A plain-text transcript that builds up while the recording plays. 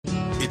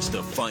It's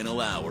the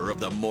final hour of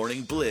the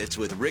Morning Blitz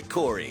with Rick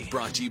Couri,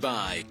 brought to you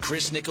by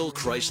Chris Nickel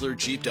Chrysler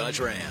Jeep Dodge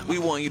Ram. We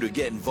want you to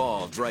get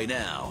involved right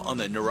now on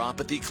the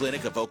Neuropathy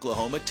Clinic of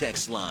Oklahoma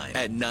text line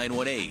at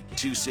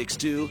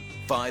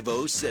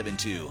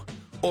 918-262-5072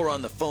 or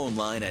on the phone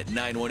line at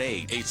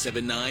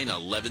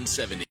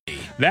 918-879-1170.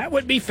 That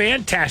would be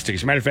fantastic.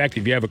 As a matter of fact,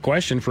 if you have a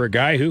question for a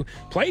guy who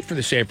played for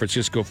the San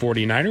Francisco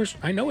 49ers,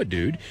 I know a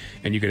dude,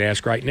 and you can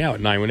ask right now at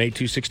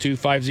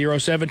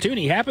 918-262-5072, and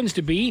he happens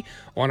to be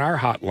on our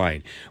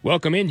hotline.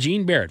 Welcome in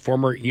Gene Barrett,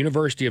 former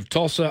University of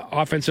Tulsa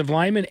offensive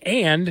lineman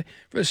and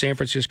for the San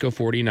Francisco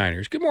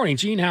 49ers. Good morning,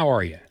 Gene. How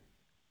are you?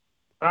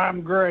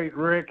 I'm great,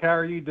 Rick. How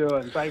are you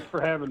doing? Thanks for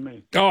having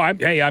me. Oh,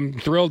 I'm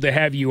thrilled to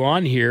have you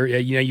on here.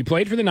 You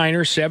played for the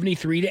Niners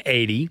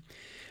 73-80.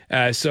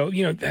 The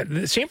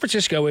San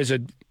Francisco is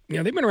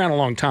they've been around a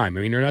long time.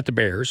 I mean, they're not the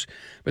Bears,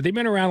 but they've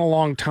been around a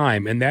long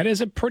time, and that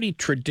is a pretty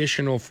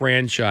traditional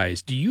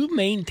franchise. Do you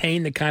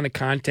maintain the kind of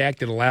contact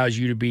that allows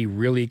you to be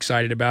really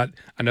excited about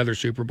another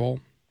Super Bowl?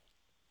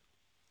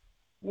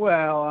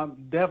 Well,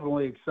 I'm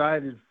definitely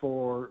excited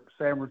for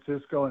San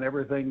Francisco and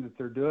everything that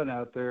they're doing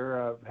out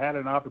there. I've had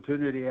an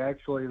opportunity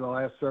actually the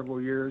last several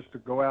years to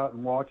go out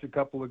and watch a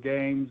couple of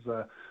games.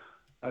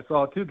 I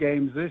saw two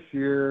games this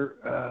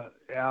year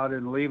out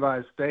in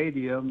Levi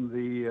Stadium,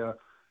 the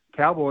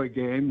Cowboy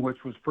game,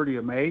 which was pretty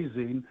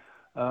amazing.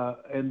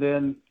 And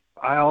then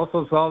I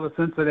also saw the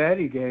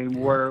Cincinnati game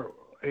where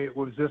it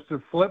was just a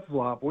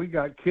flip-flop. We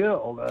got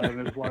killed.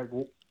 And it's like,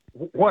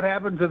 what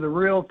happened to the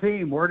real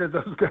team? Where did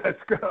those guys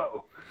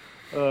go?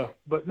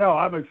 But no,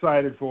 I'm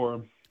excited for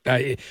them.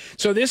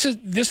 So this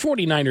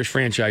 49ers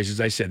franchise, as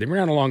I said, they've been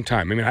around a long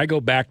time. I mean, I go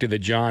back to the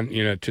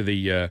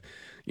the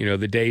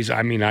days,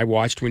 I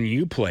watched when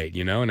you played,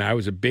 and I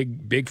was a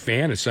big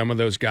fan of some of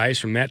those guys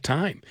from that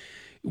time.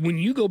 When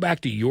you go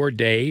back to your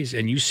days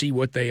and you see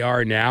what they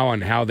are now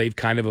and how they've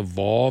kind of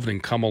evolved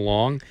and come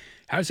along,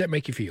 how does that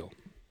make you feel?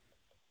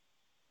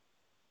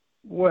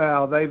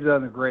 Well, they've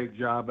done a great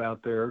job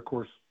out there. Of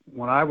course,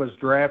 when I was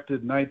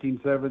drafted in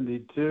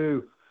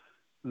 1972,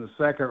 in the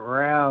second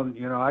round,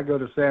 I go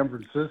to San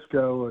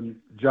Francisco and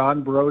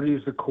John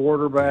Brody's the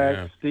quarterback,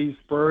 yeah. Steve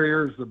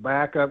Spurrier's the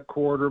backup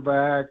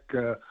quarterback.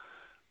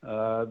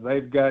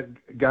 They've got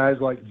guys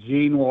like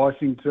Gene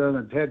Washington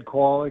and Ted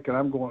Kwolek, and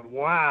I'm going,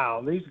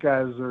 wow, these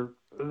guys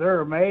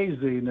they're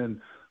amazing.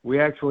 And we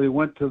actually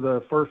went to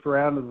the first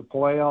round of the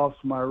playoffs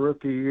my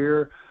rookie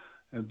year,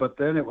 but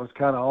then it was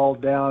kind of all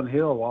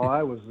downhill while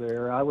I was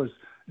there. I was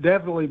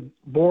definitely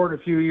bored a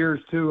few years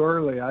too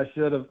early. I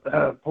should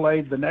have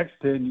played the next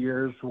 10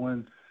 years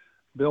when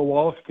Bill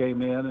Walsh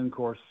came in, and of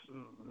course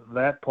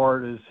that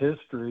part is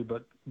history,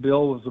 but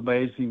Bill was an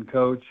amazing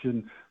coach,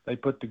 and they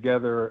put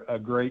together a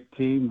great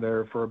team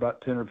there for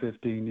about 10 or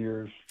 15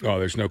 years. Oh,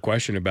 there's no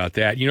question about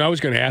that. I was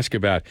going to ask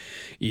about,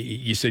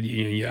 you said,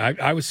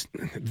 I was,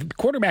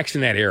 quarterbacks in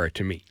that era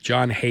to me,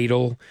 John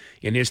Hadle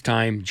in his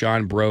time,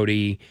 John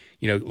Brody,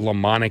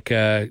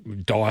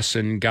 LaMonica,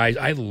 Dawson, guys.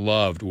 I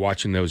loved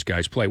watching those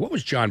guys play. What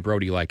was John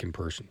Brody like in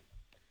person?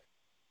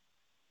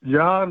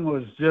 John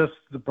was just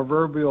the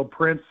proverbial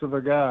prince of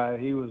a guy.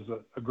 He was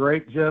a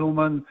great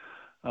gentleman.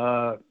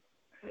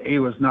 He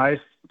was nice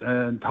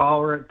and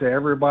tolerant to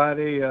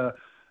everybody.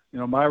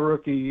 My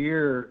rookie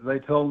year, they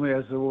told me,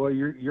 I said, well,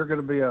 you're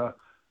going to be a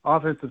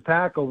offensive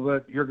tackle,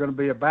 but you're going to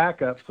be a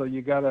backup, so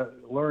you got to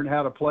learn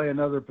how to play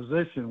another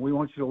position. We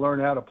want you to learn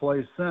how to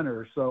play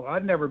center. So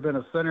I'd never been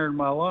a center in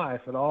my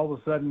life, and all of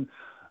a sudden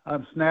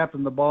I'm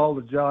snapping the ball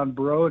to John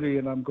Brody,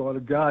 and I'm going,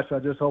 gosh, I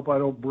just hope I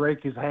don't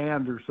break his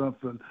hand or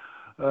something.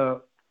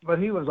 But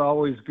he was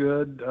always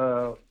good.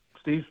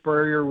 Steve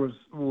Spurrier was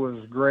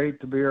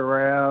great to be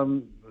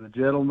around, the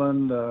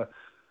gentleman.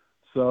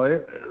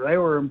 So they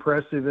were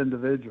impressive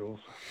individuals.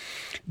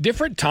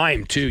 Different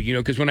time, too,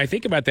 because when I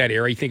think about that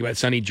era, you think about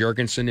Sonny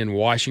Jurgensen in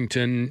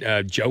Washington,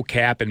 Joe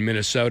Kapp in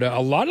Minnesota. A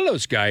lot of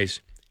those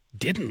guys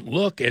didn't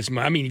look as –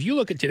 if you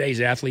look at today's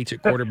athletes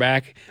at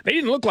quarterback, they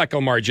didn't look like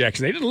Lamar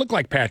Jackson. They didn't look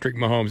like Patrick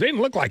Mahomes. They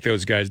didn't look like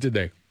those guys, did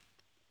they?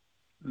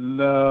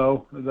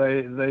 No,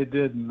 they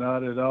did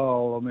not at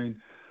all.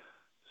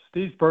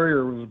 Steve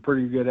Spurrier was a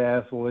pretty good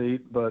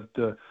athlete, but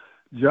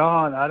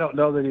John, I don't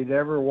know that he'd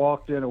ever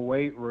walked in a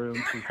weight room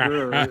for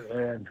sure.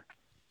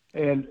 And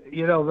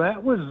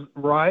that was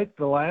right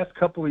the last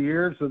couple of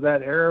years of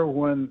that era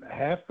when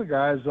half the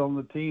guys on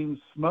the team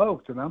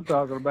smoked, and I'm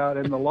talking about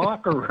in the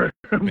locker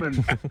room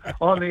and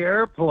on the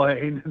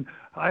airplane. And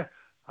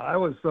I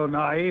was so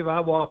naive.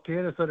 I walked in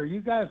and said, "Are you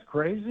guys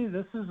crazy?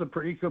 This is a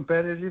pretty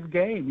competitive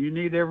game. You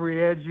need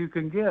every edge you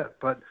can get."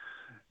 But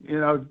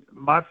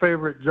my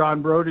favorite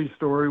John Brody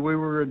story, we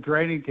were in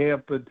training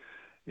camp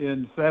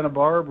in Santa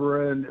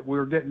Barbara, and we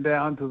were getting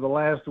down to the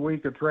last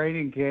week of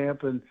training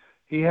camp, and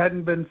he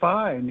hadn't been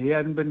fined. He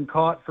hadn't been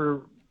caught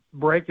for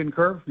breaking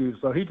curfew.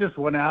 So he just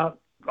went out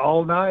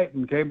all night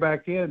and came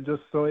back in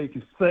just so he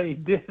could say he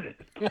did it.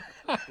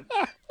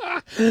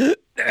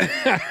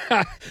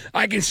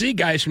 I can see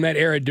guys from that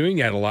era doing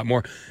that a lot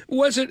more.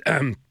 Was it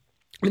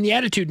I mean, the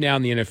attitude now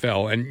in the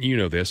NFL, and you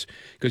know this,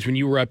 because when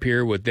you were up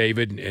here with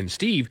David and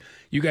Steve,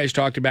 you guys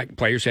talked about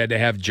players had to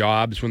have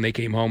jobs when they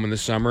came home in the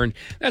summer, and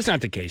that's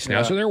not the case now.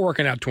 Yeah. So they're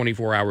working out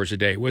 24 hours a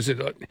day. Was it,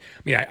 I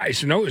mean, I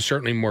know it was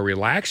certainly more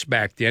relaxed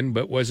back then,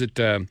 but was it,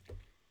 I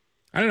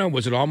don't know,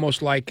 was it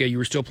almost like you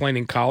were still playing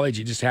in college,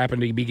 you just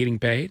happened to be getting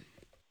paid?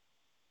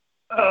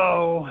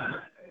 Oh,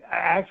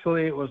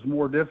 actually, it was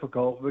more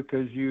difficult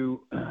because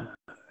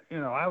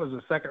I was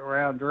a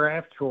second-round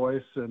draft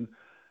choice, and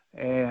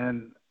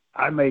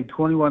I made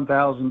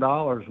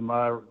 $21,000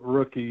 my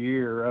rookie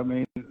year. I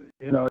mean,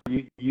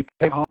 you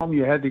came home,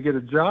 you had to get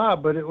a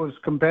job, but it was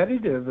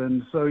competitive,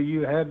 and so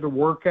you had to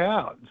work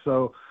out.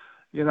 So,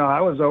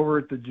 I was over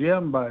at the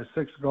gym by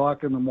 6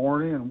 o'clock in the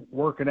morning and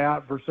working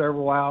out for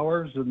several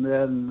hours, and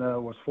then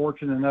was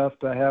fortunate enough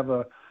to have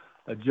a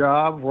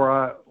job where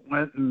I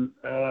went and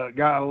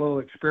got a little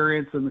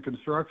experience in the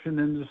construction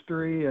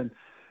industry, and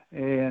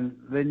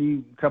then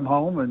you come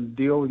home and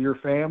deal with your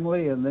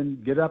family and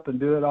then get up and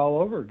do it all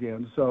over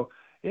again. So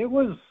it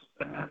was,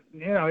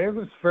 it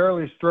was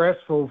fairly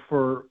stressful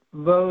for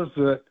those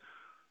that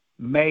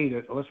made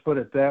it. Let's put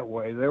it that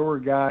way. There were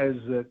guys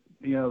that,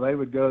 they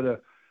would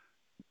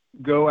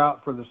go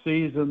out for the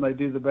season, they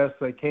do the best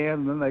they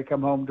can, and then they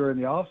come home during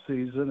the off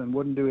season and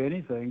wouldn't do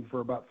anything for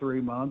about 3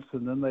 months,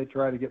 and then they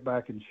try to get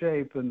back in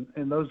shape, and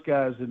those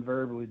guys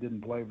invariably didn't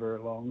play very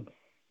long.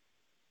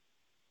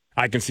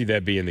 I can see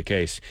that being the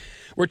case.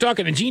 We're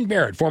talking to Gene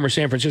Barrett, former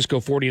San Francisco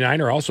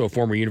 49er, also a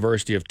former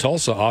University of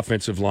Tulsa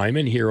offensive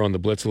lineman, here on the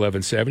Blitz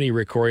 1170.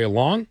 Rick Couri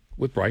along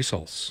with Bryce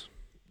Hulse.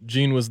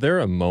 Gene, was there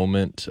a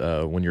moment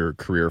when your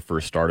career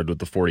first started with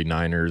the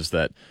 49ers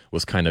that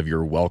was kind of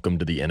your welcome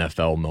to the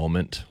NFL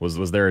moment?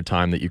 Was there a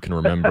time that you can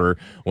remember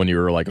when you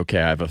were like,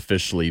 okay, I've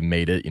officially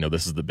made it,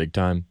 this is the big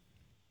time?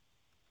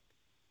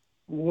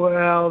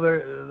 Well,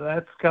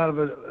 that's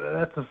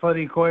a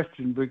funny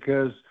question,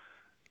 because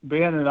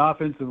being an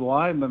offensive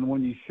lineman,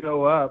 when you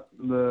show up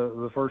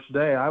the first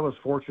day, I was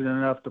fortunate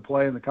enough to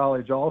play in the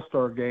college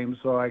all-star game,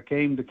 so I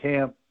came to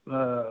camp,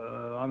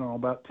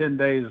 about 10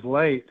 days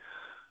late.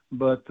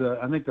 But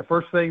I think the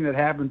first thing that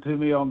happened to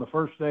me on the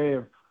first day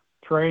of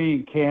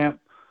training camp,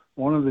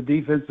 one of the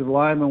defensive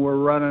linemen were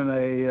running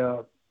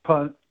a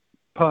punt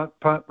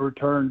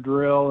return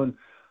drill, and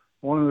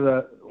one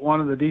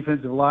of the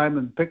defensive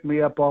linemen picked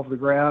me up off the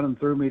ground and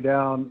threw me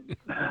down.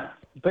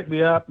 Picked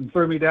me up and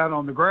threw me down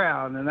on the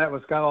ground, and that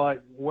was kind of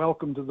like,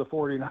 welcome to the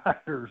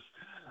 49ers.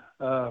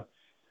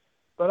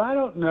 But I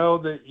don't know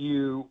that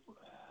you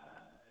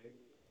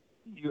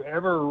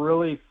ever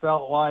really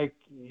felt like,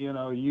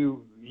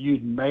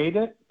 you'd made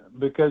it,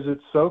 because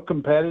it's so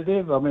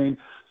competitive. I mean,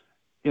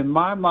 in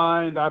my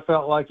mind, I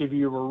felt like if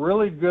you were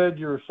really good,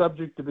 you were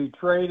subject to be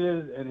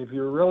traded, and if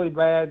you were really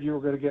bad, you were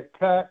going to get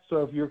cut.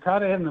 So if you're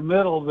kind of in the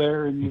middle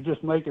there and you're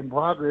just making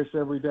progress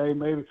every day,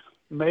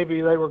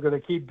 maybe they were going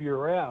to keep you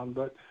around.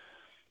 But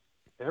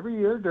every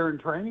year during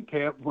training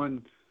camp,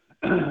 when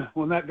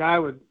that guy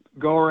would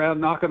go around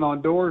knocking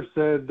on doors,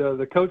 said,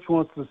 the coach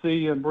wants to see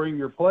you and bring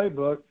your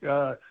playbook,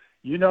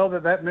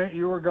 that meant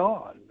you were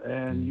gone,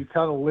 and you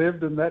kind of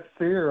lived in that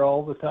fear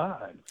all the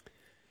time.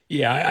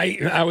 Yeah,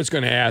 I was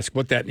going to ask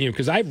what that,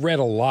 because I've read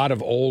a lot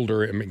of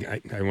older,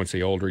 I won't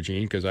say older,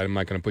 Gene, because I'm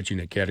not going to put you in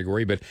that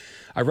category, but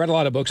I've read a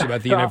lot of books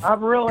about the NFL.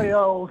 I'm really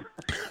old.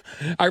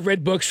 I've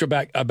read books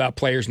about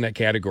players in that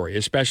category,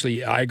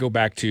 especially I go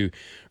back to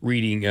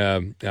reading,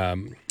 about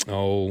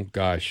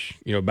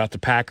the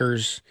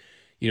Packers,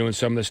 and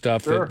some of the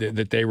stuff Sure.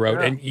 that they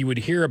wrote. Yeah. And you would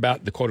hear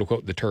about the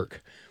quote-unquote the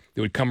Turk.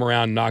 They would come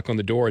around, knock on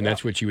the door, and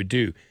that's what you would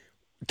do.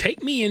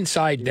 Take me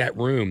inside that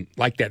room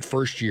like that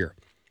first year.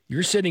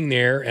 You're sitting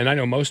there, and I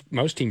know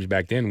most teams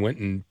back then went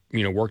and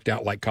worked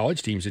out like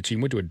college teams. That you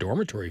went to a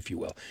dormitory, if you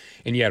will,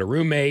 and you had a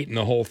roommate and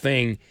the whole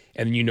thing.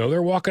 And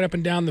they're walking up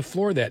and down the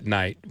floor that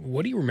night.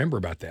 What do you remember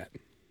about that?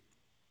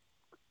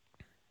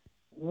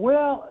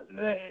 Well,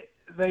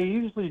 they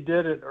usually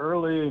did it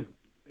early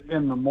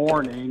in the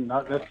morning,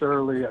 not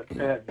necessarily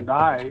at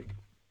night.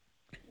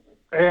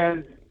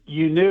 And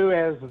you knew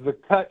as the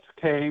cuts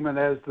came and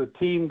as the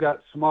team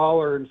got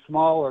smaller and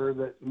smaller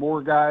that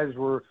more guys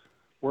were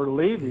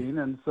leaving,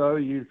 and so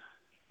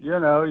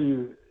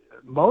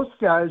most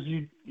guys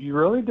you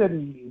really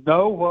didn't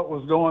know what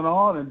was going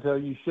on until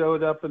you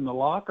showed up in the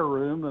locker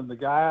room and the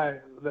guy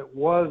that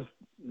was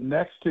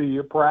next to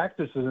you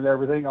practicing and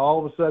everything,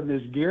 all of a sudden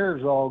his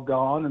gear's all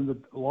gone and the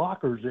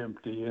locker's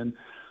empty, and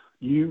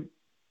you,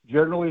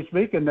 generally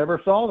speaking,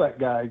 never saw that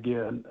guy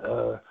again.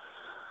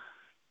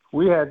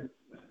 We had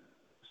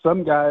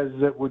some guys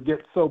that would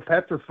get so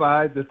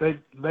petrified that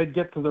they'd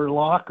get to their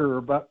locker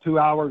about 2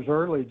 hours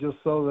early just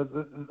so that,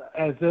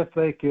 as if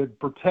they could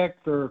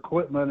protect their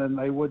equipment and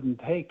they wouldn't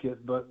take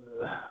it, but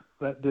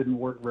that didn't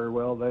work very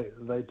well.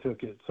 They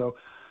took it. So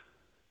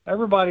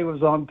everybody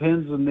was on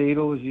pins and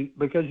needles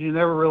because you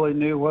never really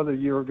knew whether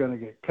you were going to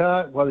get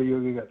cut, whether you were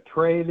going to get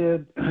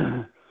traded.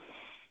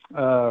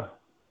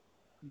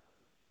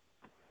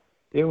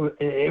 it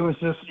was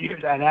just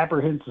an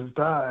apprehensive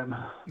time.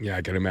 Yeah,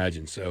 I can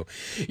imagine. So,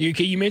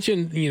 you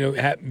mentioned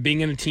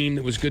being in a team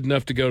that was good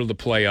enough to go to the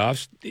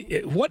playoffs.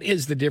 What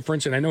is the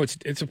difference? And I know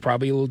it's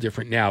probably a little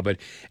different now, but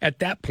at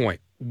that point,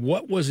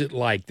 what was it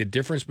like? The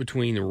difference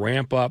between the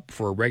ramp up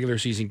for a regular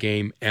season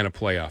game and a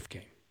playoff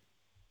game?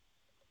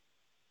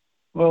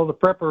 Well, the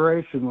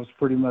preparation was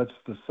pretty much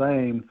the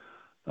same.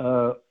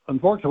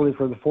 Unfortunately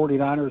for the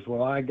 49ers,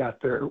 when I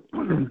got there,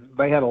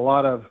 they had a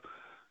lot of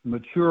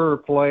mature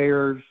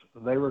players.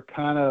 They were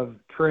kind of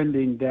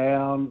trending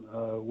down.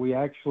 We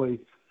actually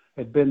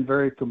had been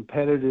very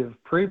competitive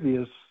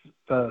previous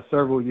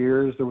several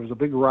years. There was a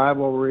big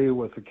rivalry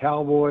with the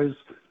Cowboys,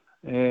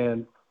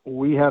 and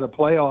we had a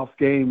playoff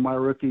game my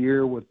rookie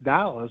year with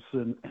Dallas,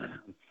 and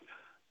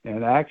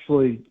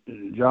actually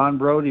John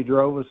Brody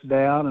drove us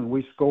down, and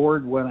we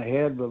scored, went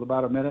ahead with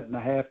about a minute and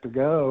a half to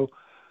go.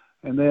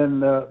 And then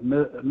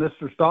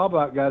Mr.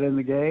 Staubach got in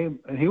the game,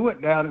 and he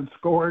went down and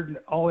scored, and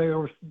only there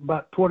was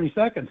about 20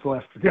 seconds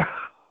left to go.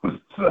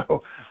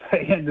 So they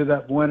ended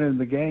up winning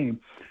the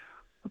game.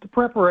 But the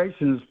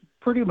preparation is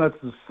pretty much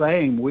the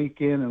same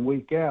week in and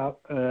week out.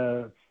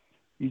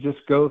 You just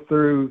go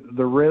through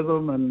the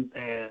rhythm and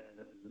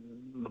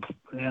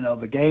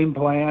the game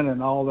plan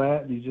and all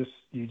that. And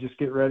you just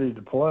get ready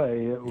to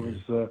play. It was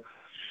the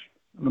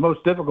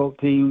most difficult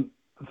thing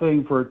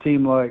for a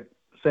team like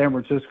San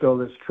Francisco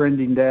that's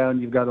trending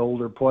down. You've got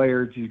older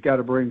players. You've got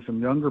to bring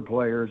some younger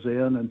players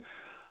in. And,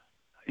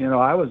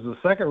 I was the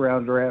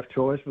second-round draft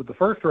choice, but the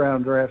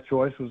first-round draft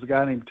choice was a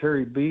guy named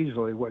Terry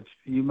Beasley, which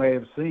you may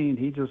have seen.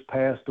 He just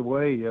passed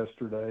away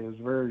yesterday. It was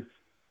a very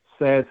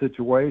sad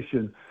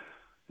situation.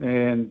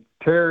 And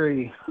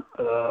Terry,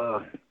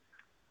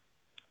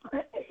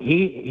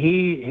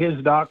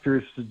 his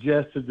doctors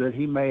suggested that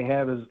he may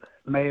have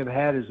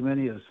had as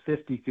many as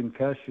 50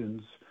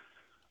 concussions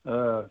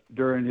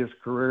during his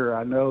career.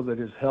 I know that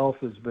his health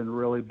has been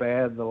really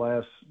bad the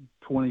last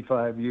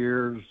 25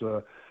 years.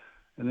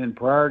 And then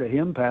prior to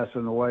him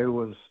passing away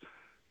was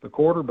the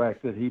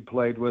quarterback that he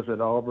played with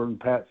at Auburn,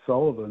 Pat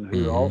Sullivan,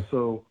 who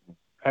also,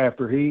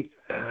 after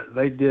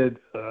they did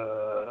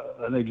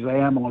an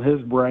exam on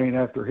his brain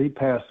after he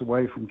passed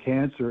away from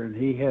cancer, and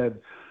he had,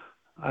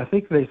 I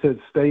think they said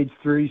stage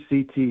 3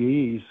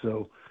 CTE.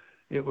 So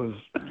it was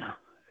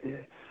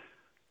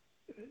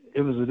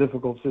a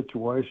difficult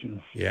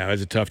situation. Yeah, it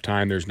was a tough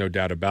time. There's no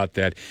doubt about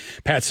that.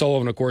 Pat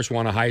Sullivan, of course,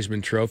 won a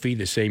Heisman Trophy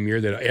the same year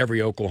that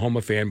every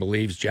Oklahoma fan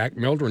believes Jack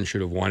Mildren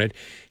should have won it.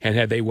 And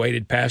had they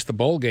waited past the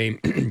bowl game,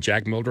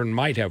 Jack Mildren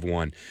might have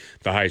won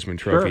the Heisman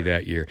Trophy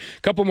that year.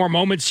 A couple more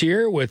moments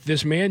here with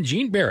this man,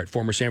 Gene Barrett,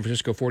 former San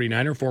Francisco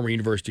 49er, former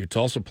University of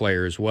Tulsa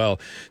player as well.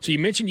 So you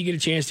mentioned you get a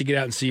chance to get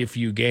out and see a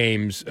few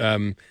games.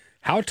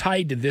 How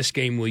tied to this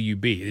game will you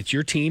be? It's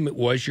your team. It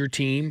was your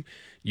team.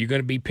 You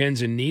going to be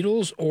pins and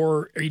needles,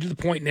 or are you to the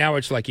point now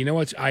it's like,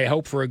 I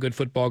hope for a good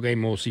football game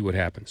and we'll see what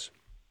happens?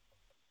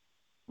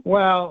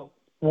 Well,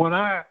 when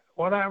I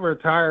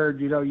retired,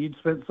 you'd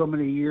spent so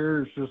many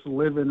years just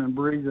living and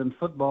breathing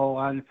football.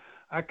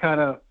 I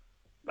kind of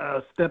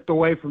stepped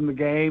away from the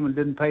game and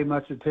didn't pay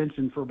much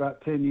attention for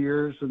about 10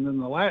 years. And then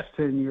the last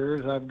 10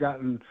 years, I've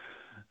gotten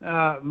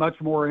much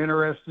more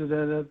interested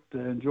in it,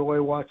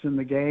 enjoy watching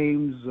the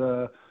games.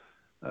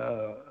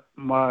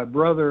 My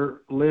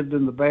brother lived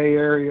in the Bay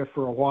Area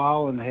for a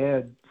while and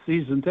had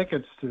season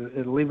tickets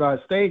at Levi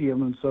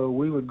Stadium, and so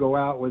we would go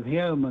out with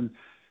him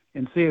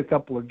and see a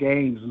couple of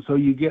games, and so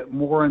you get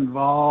more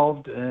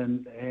involved.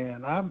 And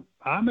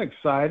I'm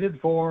excited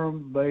for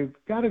them. They've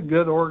got a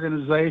good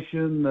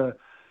organization.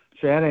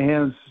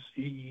 Shanahan's,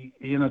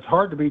 it's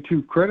hard to be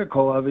too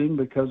critical of him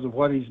because of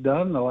what he's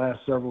done the last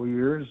several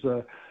years,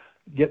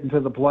 getting to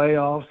the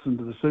playoffs and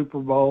to the Super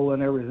Bowl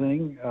and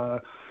everything.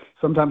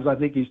 Sometimes I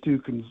think he's too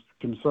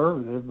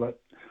conservative, but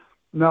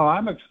no,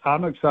 I'm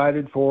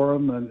excited for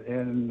them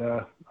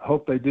and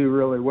hope they do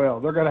really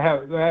well. They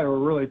had a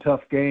really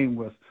tough game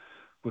with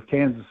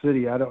Kansas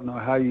City. I don't know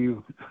how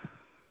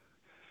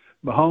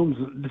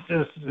Mahomes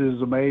just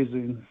is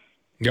amazing.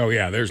 Oh,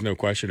 yeah, there's no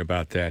question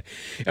about that.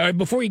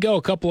 Before you go,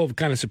 a couple of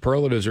kind of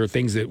superlatives or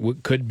things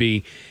that could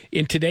be.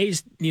 In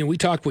today's, we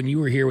talked when you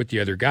were here with the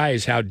other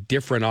guys how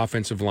different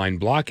offensive line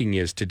blocking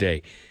is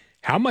today.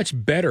 How much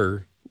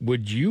better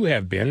would you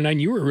have been? And I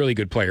knew you were a really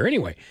good player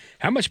anyway.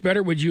 How much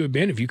better would you have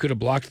been if you could have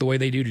blocked the way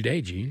they do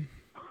today, Gene?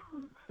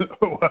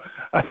 Well,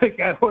 I think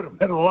I would have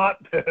been a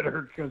lot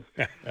better because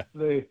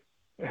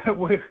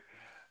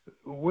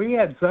we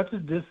had such a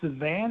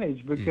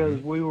disadvantage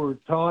because we were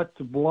taught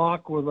to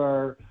block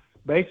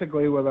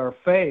basically with our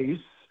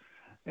face,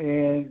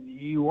 and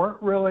you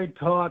weren't really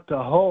taught to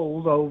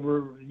hold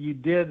over. You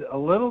did a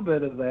little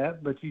bit of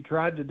that, but you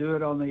tried to do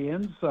it on the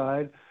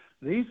inside.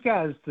 These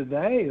guys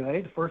today,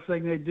 the first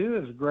thing they do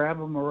is grab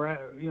them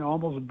around,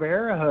 almost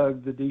bear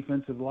hug the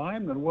defensive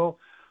lineman. Well,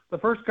 the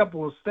first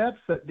couple of steps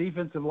that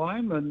defensive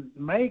lineman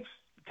makes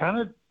kind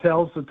of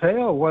tells the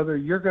tale whether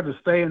you're going to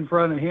stay in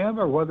front of him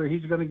or whether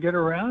he's going to get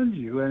around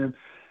you. And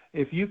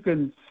if you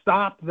can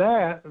stop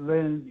that,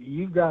 then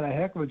you've got a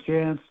heck of a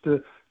chance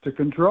to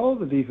control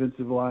the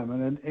defensive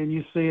lineman. And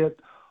you see it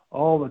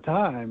all the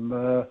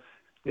time.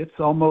 It's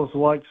almost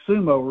like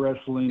sumo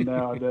wrestling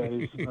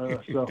nowadays.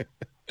 So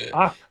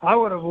I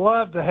would have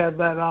loved to have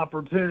that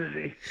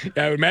opportunity.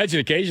 I would imagine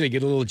occasionally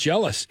get a little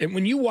jealous. And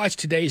when you watch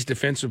today's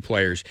defensive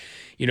players,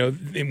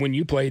 when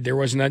you played, there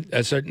wasn't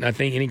a certain, I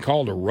think, any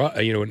called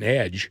an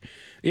edge.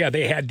 Yeah,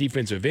 they had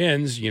defensive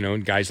ends,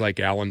 and guys like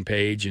Alan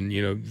Page, and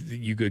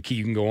you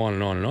can go on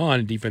and on and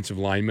on. Defensive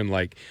linemen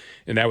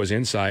and that was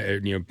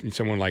inside.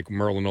 Someone like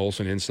Merlin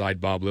Olsen inside,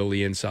 Bob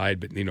Lilly inside,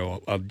 but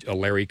a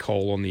Larry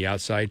Cole on the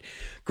outside.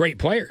 Great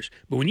players,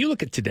 but when you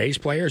look at today's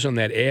players on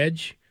that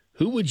edge,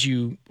 who would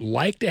you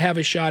like to have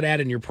a shot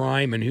at in your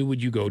prime, and who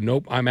would you go,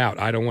 nope, I'm out.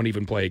 I don't want to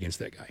even play against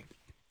that guy.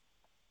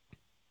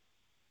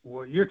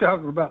 Well, you're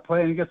talking about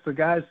playing against the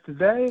guys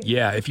today?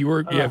 Yeah, if you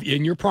were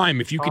in your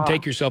prime, if you could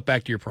take yourself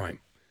back to your prime.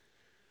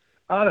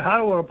 I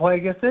don't want to play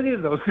against any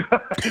of those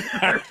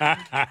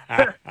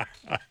guys.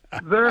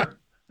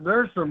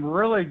 There's some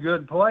really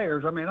good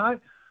players. I mean, I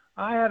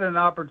had an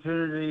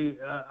opportunity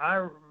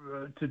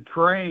to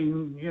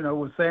train,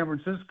 with San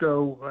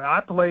Francisco.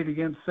 I played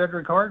against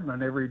Cedric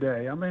Hartman every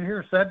day. I mean,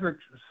 here's Cedric,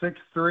 6'3",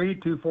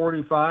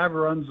 245,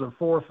 runs a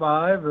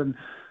 4.5, and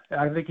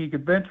I think he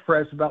could bench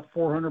press about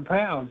 400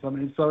 pounds. I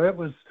mean, so it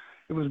was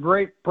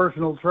great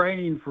personal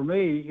training for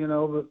me,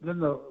 but then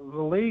the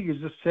league has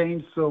just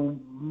changed so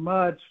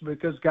much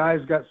because guys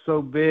got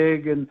so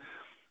big, and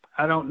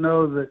I don't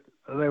know that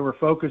they were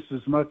focused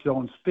as much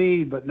on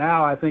speed, but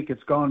now I think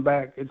it's going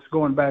back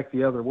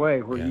the other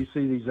way where you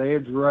see these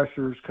edge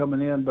rushers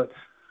coming in. But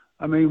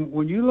I mean,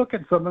 when you look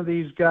at some of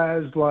these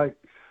guys like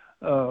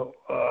Watt,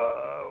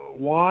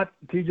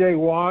 TJ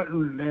Watt,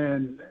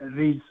 and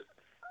these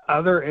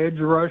other edge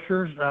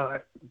rushers,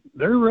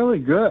 they're really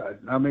good.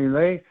 I mean,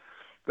 they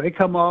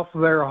come off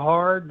there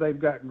hard. They've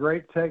got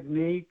great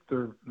technique.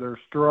 They're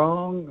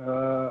strong.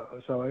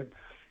 So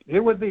it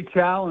would be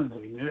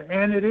challenging,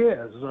 and it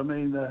is. I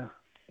mean, that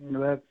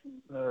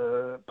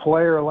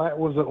player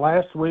was it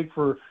last week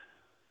for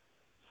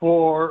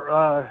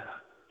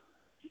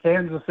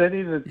Kansas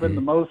City that's been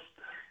the most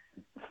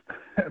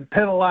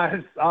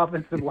penalized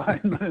offensive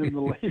lineman in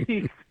the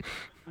league.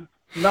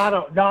 Not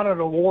an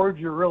award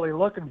you're really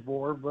looking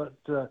for, but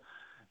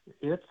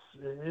it's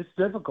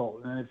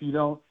difficult. And if you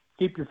don't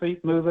keep your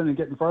feet moving and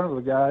get in front of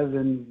the guy,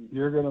 then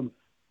you're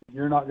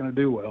not gonna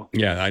do well.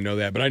 Yeah, I know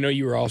that, but I know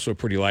you were also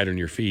pretty light on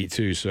your feet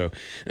too. So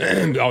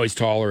always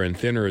taller and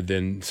thinner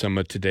than some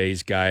of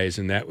today's guys,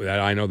 and that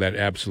I know that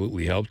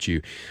absolutely helped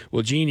you.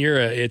 Well, Gene,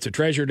 it's a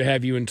treasure to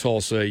have you in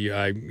Tulsa.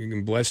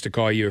 I'm blessed to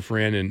call you a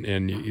friend,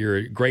 and you're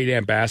a great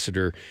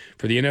ambassador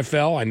for the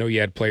NFL. I know you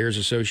had Players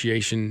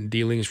Association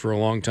dealings for a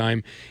long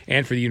time,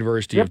 and for the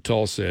University of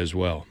Tulsa as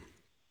well.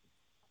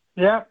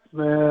 Yep.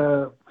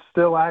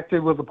 Still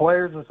active with the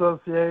Players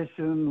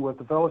Association, with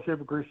the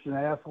Fellowship of Christian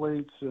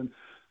Athletes, and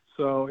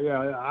so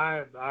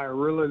I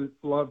really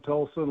love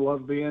Tulsa,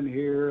 love being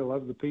here,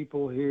 love the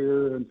people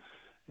here, and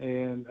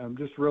I'm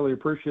just really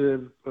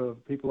appreciative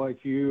of people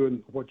like you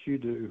and what you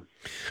do.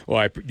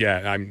 Well,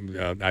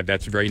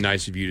 that's very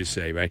nice of you to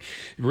say. I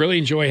really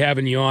enjoy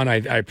having you on. I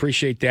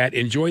appreciate that.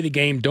 Enjoy the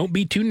game. Don't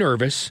be too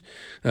nervous.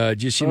 Try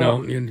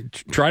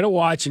to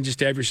watch and just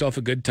have yourself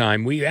a good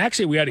time. We ought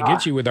to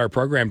get you with our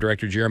program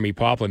director, Jeremy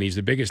Poplin. He's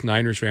the biggest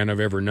Niners fan I've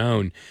ever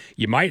known.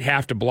 You might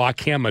have to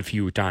block him a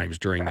few times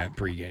during that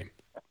pregame.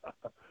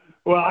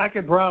 Well, I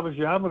can promise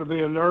you, I'm going to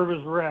be a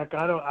nervous wreck.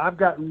 I've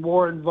gotten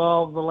more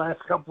involved the last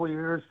couple of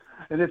years,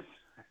 and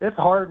it's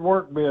hard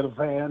work being a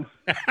fan.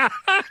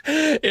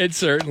 It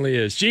certainly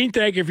is. Gene,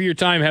 thank you for your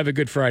time. Have a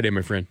good Friday,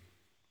 my friend.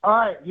 All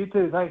right, you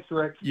too. Thanks,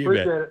 Rick.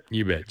 Appreciate it.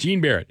 You bet.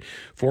 Gene Barrett,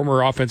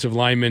 former offensive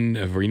lineman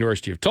for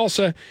University of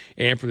Tulsa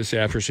and for the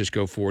San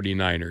Francisco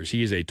 49ers.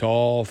 He is a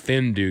tall,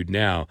 thin dude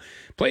now.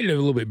 Played it a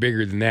little bit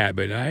bigger than that,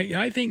 but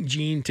I think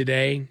Gene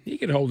today, he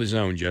could hold his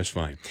own just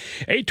fine.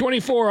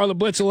 8:24 on the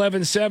Blitz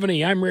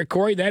 1170. I'm Rick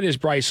Couri. That is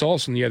Bryce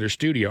Olson in the other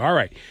studio. All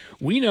right.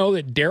 We know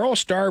that Darryl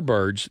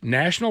Starbird's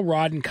National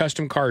Rod and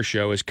Custom Car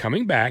Show is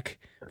coming back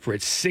for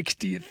its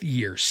 60th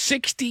year.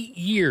 60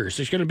 years.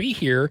 It's going to be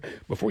here,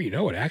 before you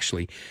know it,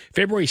 actually,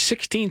 February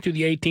 16th through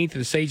the 18th at the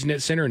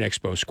SageNet Center in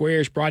Expo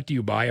Squares, brought to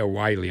you by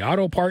O'Reilly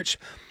Auto Parts.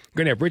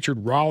 We're going to have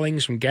Richard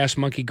Rawlings from Gas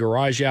Monkey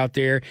Garage out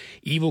there.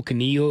 Evil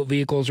Knievel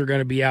vehicles are going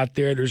to be out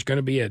there. There's going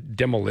to be a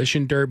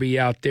demolition derby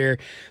out there.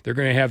 They're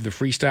going to have the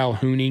freestyle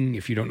hooning.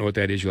 If you don't know what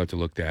that is, you'll have to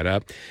look that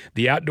up.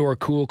 The outdoor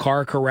cool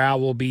car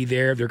corral will be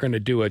there. They're going to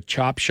do a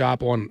chop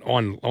shop on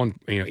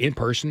in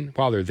person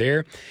while they're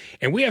there.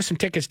 And we have some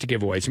tickets to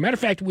give away. As a matter of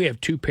fact, we have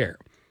 2 pair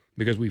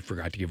because we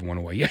forgot to give one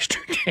away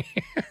yesterday.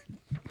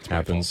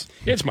 Happens.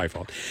 It's my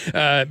fault.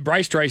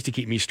 Bryce tries to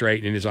keep me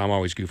straight, and I'm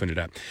always goofing it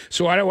up.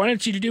 So what I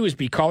wanted you to do is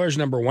be callers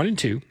number 1 and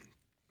 2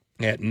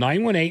 at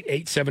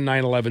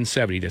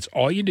 918-879-1170. That's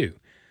all you do.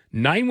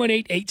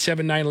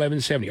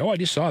 918-879-1170. Oh, I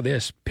just saw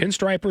this.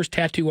 Pinstripers,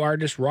 tattoo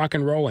artists, rock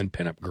and roll, and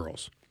pinup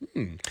girls.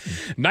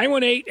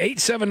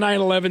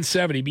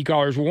 918-879-1170. Be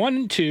callers 1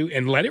 and 2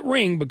 and let it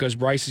ring because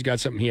Bryce has got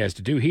something he has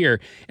to do here.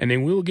 And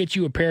then we'll get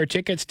you a pair of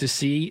tickets to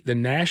see the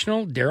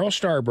National Daryl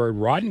Starbird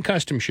Rod and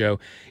Custom Show.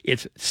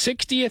 Its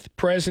 60th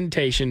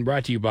presentation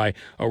brought to you by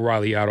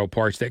O'Reilly Auto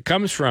Parts. That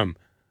comes from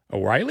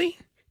O'Reilly,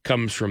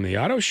 comes from the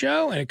Auto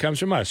Show, and it comes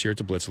from us here at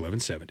the Blitz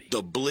 1170.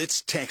 The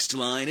Blitz text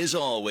line is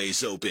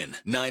always open.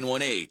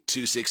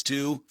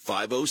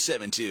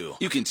 918-262-5072.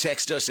 You can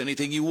text us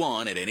anything you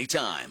want at any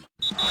time.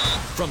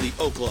 From the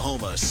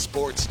Oklahoma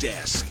Sports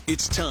Desk,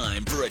 it's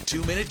time for a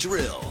 2-minute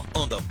drill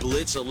on the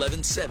Blitz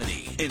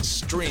 1170 and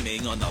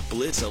streaming on the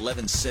Blitz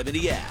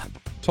 1170 app.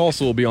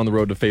 Tulsa will be on the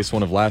road to face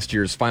one of last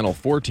year's Final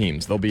Four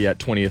teams. They'll be at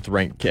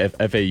 20th-ranked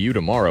FAU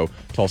tomorrow.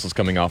 Tulsa's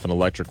coming off an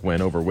electric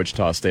win over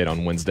Wichita State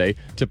on Wednesday.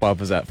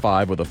 Tip-off is at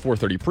 5 with a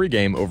 4:30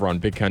 pregame over on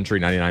Big Country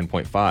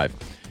 99.5.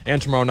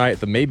 And tomorrow night at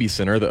the Mabee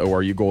Center, the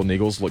ORU Golden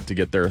Eagles look to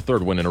get their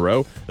third win in a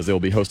row as they will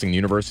be hosting the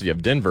University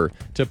of Denver.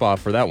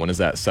 Tip-off for that one is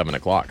at 7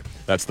 o'clock.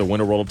 That's the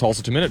Winter World of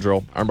Tulsa 2-minute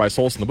drill. I'm Bryce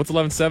Holson, the Blitz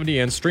 1170,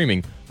 and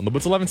streaming on the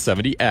Blitz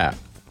 1170 app.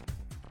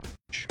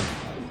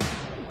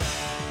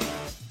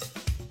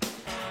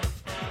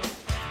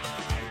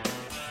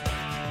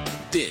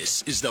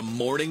 This is the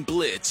Morning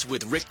Blitz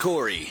with Rick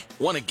Couri.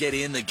 Want to get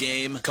in the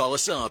game? Call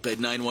us up at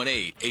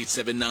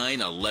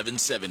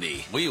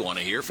 918-879-1170. We want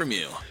to hear from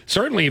you.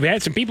 Certainly, we've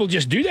had some people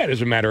just do that,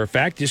 as a matter of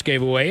fact. Just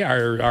gave away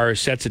our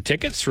sets of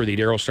tickets for the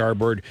Daryl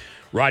Starbird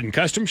Rod and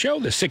Custom Show,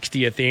 the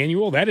 60th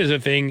annual. That is a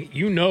thing.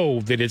 You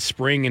know that it's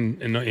spring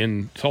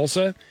in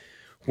Tulsa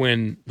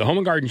when the Home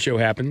and Garden Show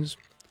happens,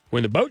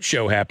 when the boat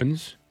show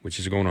happens, which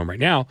is going on right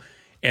now,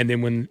 and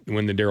then when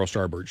the Daryl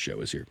Starbird Show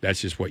is here.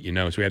 That's just what you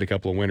know. So we had a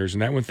couple of winners.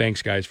 And that one,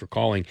 thanks, guys, for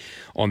calling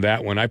on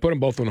that one. I put them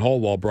both on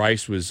hold while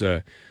Bryce was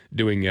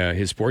doing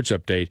his sports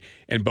update.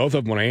 And both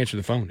of them, when I answered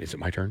the phone, is it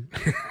my turn?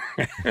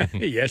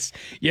 Yes,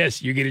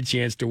 you get a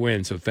chance to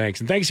win. So thanks.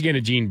 And thanks again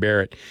to Gene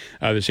Barrett,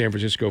 the San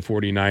Francisco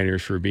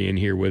 49ers, for being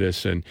here with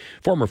us, and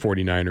former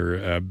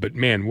 49er. But,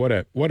 man, what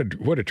a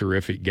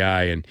terrific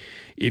guy. And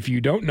if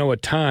you don't know a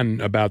ton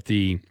about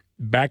the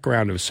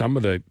background of some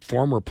of the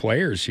former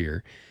players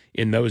here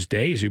in those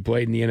days who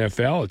played in the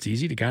NFL, it's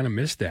easy to kind of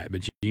miss that.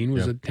 But Gene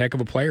was a heck of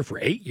a player for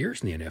 8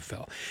 years in the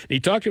NFL. And he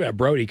talked about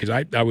Brody because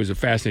I was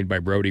fascinated by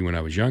Brody when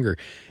I was younger.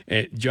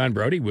 And John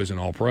Brody was an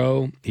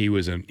All-Pro. He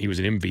was an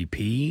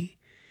MVP.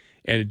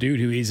 And a dude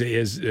who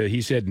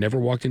he said never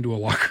walked into a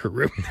locker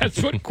room.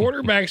 That's what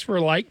quarterbacks were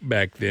like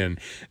back then.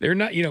 They're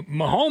not,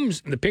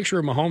 Mahomes, the picture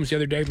of Mahomes the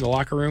other day from the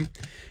locker room,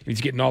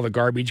 he's getting all the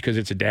garbage because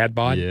it's a dad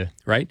bod,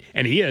 right?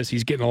 And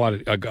he's getting a lot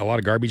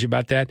of garbage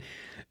about that.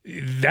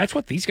 That's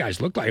what these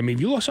guys look like. I mean,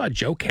 if you saw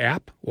Joe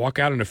Cap walk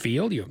out in the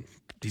field,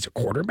 he's a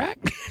quarterback.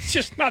 It's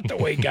just not the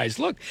way guys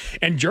look.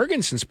 And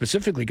Jurgensen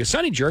specifically, because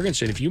Sonny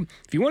Jurgensen, if you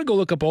want to go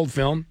look up old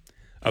film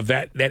of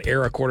that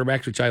era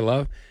quarterbacks, which I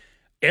love,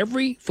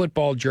 every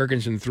football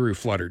Jurgensen threw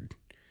fluttered.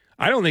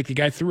 I don't think the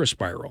guy threw a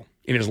spiral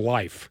in his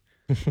life.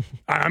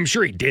 I'm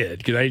sure he did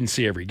because I didn't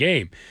see every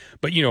game.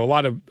 But, a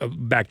lot of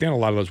back then, a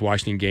lot of those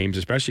Washington games,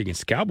 especially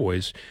against the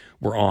Cowboys,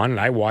 were on. And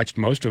I watched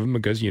most of them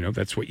because,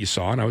 that's what you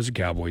saw. And I was a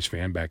Cowboys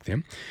fan back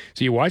then.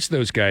 So you watch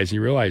those guys and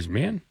you realize,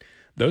 man,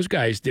 those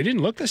guys, they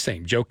didn't look the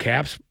same. Joe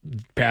Cap's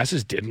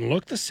passes didn't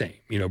look the same.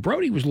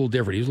 Brody was a little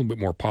different. He was a little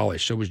bit more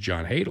polished. So was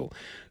John Hadle,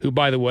 who,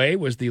 by the way,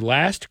 was the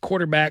last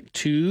quarterback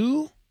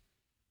to...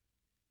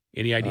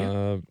 Any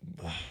idea?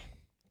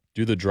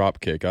 Do the drop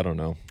kick. I don't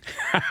know.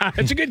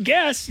 That's a good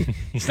guess.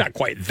 He's not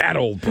quite that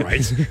old,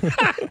 Bryce.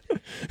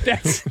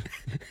 That's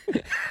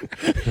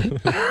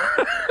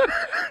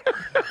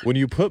when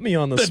you put me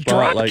on the spot,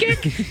 drop like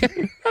kick?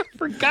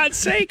 For God's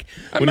sake,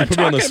 I'm When not you put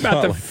me on the talking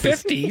about the spot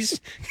like 50s.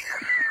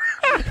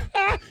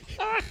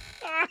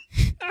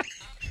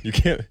 You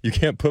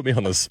can't put me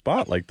on the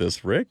spot like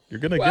this, Rick. You're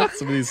gonna get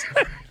some of these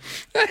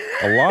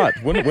a lot.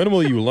 When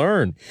will you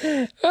learn?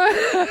 Yeah,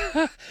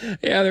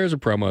 there's a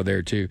promo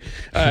there too.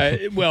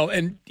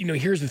 And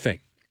here's the thing.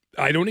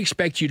 I don't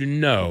expect you to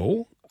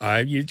know.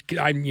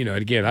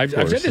 Again, I've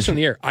said this on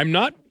the air. I'm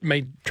not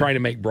trying to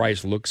make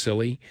Bryce look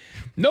silly.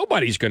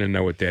 Nobody's going to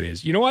know what that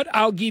is. You know what?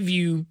 I'll give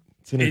you.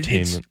 It's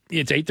entertainment.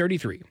 It's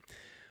 8:33.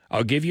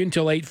 I'll give you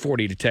until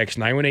 8:40 to text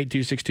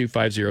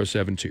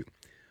 918-262-5072.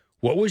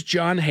 What was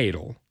John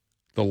Hadle,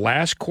 the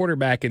last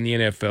quarterback in the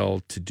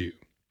NFL, to do?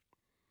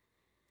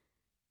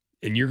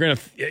 And you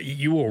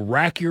will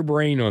rack your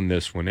brain on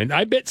this one. And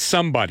I bet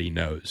somebody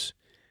knows.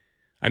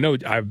 I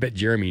bet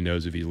Jeremy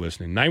knows if he's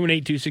listening.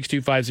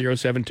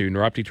 918-262-5072,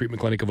 Neuropathy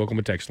Treatment Clinic of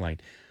Oklahoma text line.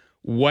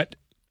 What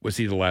was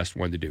he the last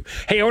one to do?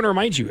 Hey, I want to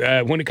remind you,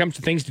 when it comes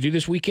to things to do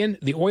this weekend,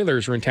 the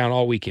Oilers are in town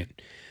all weekend.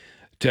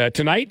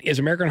 Tonight is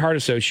American Heart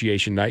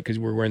Association night because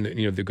we're wearing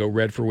the Go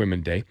Red for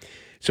Women Day.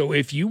 So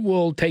if you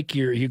will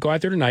you go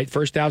out there tonight,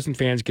 first 1,000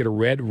 fans get a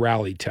red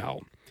rally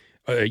towel.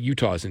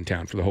 Utah's in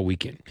town for the whole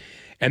weekend.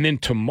 And then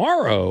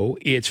tomorrow,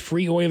 it's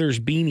Free Oilers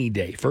Beanie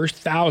Day. First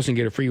 1,000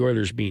 get a Free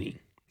Oilers beanie.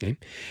 Okay.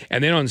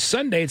 And then on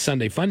Sunday, it's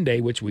Sunday Fun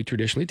Day, which we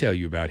traditionally tell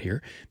you about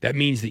here. That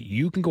means that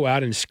you can go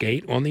out and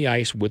skate on the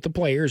ice with the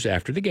players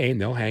after the game.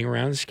 They'll hang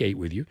around and skate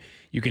with you.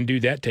 You can do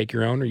that, take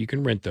your own, or you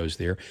can rent those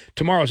there.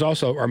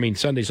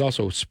 Sunday's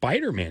also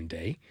Spider-Man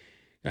Day.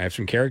 I have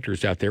some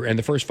characters out there, and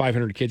the first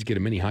 500 kids get a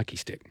mini hockey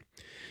stick.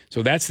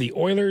 So that's the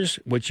Oilers,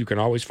 which you can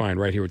always find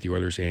right here with the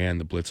Oilers and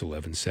the Blitz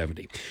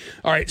 1170.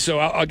 All right, so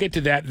I'll get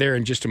to that there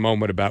in just a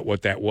moment about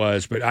what that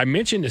was. But I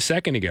mentioned a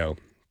second ago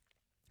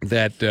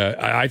that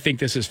I think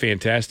this is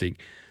fantastic.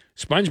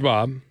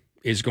 SpongeBob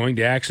is going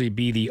to actually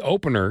be the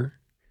opener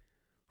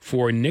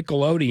for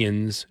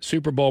Nickelodeon's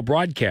Super Bowl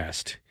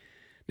broadcast.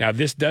 Now,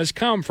 this does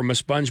come from a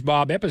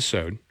SpongeBob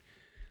episode,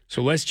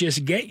 so let's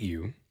just get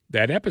you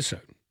that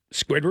episode.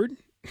 Squidward.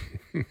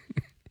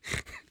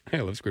 I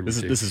love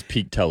Squidward. This is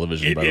peak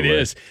television, by the way. It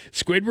is.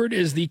 Squidward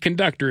is the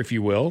conductor, if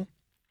you will,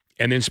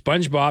 and then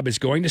SpongeBob is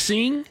going to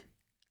sing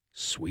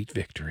Sweet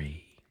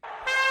Victory.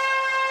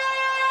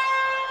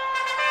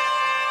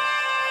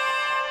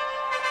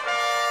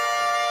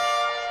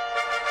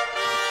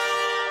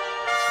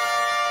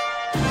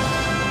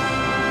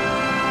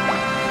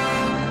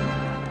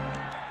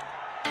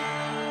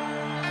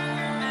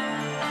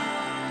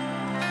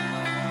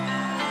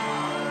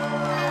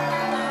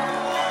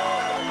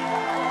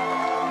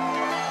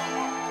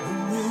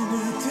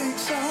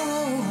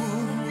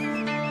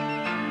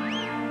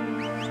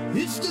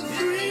 It's the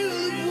thrill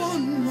of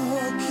one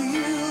more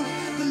kill,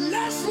 the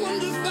last one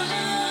to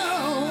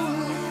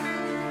fall.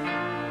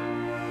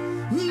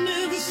 We'll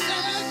never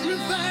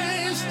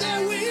sacrifice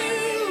their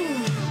will.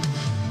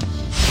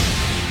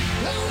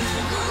 Don't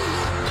ever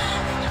look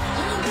back,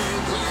 don't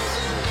bring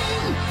closing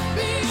in.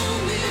 Be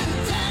on the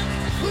attack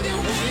with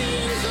your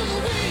wings on the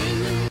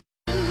wind.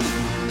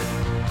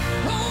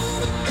 All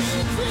the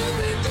things will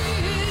be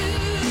good,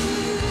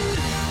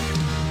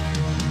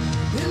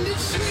 and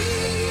it's sweet.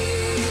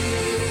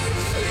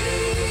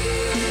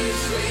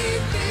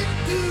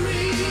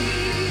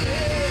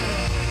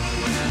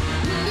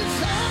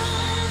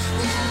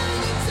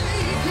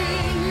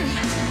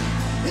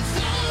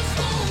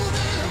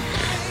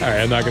 All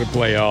right, I'm not going to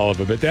play all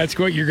of it, but that's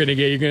what you're going to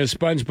get. You're going to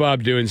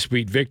SpongeBob doing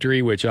Sweet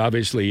Victory, which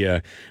obviously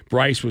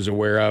Bryce was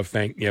aware of.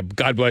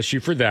 God bless you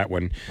for that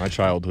one. My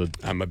childhood.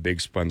 I'm a big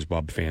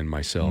SpongeBob fan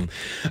myself.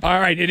 All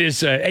right, it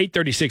is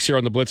 8:36 here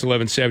on the Blitz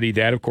 1170.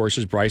 That, of course,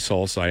 is Bryce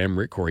Hulse. I am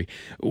Rick Couri.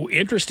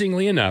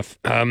 Interestingly enough,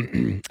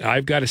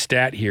 I've got a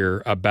stat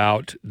here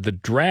about the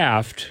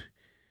draft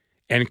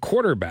and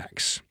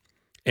quarterbacks.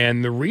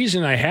 And the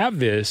reason I have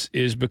this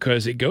is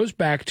because it goes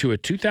back to a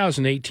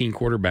 2018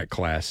 quarterback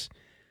class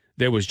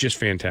that was just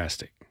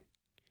fantastic.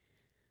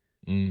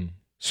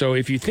 So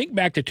if you think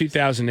back to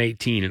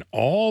 2018 and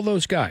all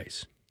those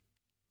guys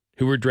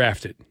who were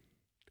drafted,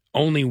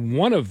 only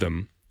one of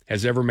them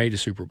has ever made a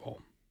Super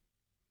Bowl.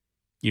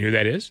 You know who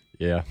that is?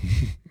 Yeah.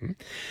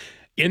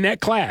 In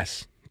that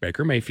class,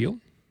 Baker Mayfield,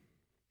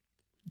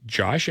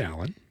 Josh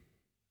Allen,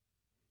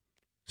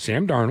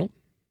 Sam Darnold,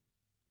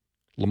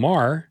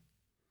 Lamar,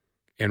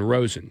 and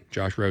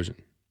Josh Rosen.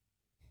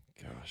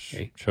 Gosh.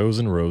 Okay.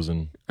 Chosen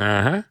Rosen.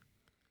 Uh-huh.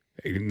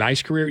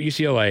 Nice career at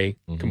UCLA,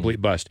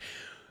 complete bust.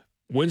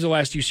 When's the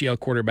last UCLA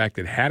quarterback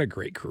that had a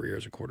great career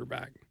as a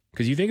quarterback?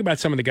 Because you think about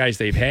some of the guys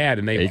they've had,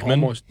 and they've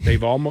almost,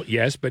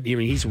 yes, but I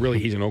mean, he's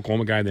an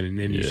Oklahoma guy than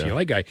an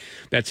UCLA guy.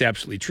 That's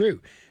absolutely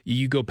true.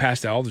 You go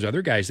past all those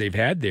other guys they've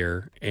had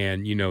there,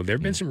 and there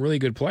have been some really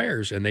good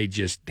players, and they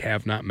just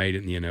have not made it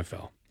in the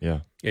NFL.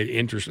 Yeah,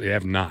 Interestingly, they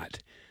have not.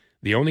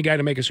 The only guy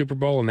to make a Super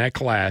Bowl in that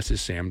class is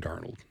Sam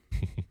Darnold,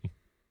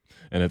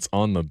 and it's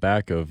on the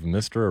back of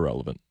Mr.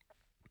 Irrelevant.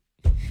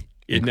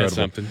 Isn't that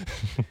something?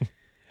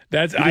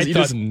 You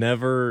just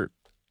never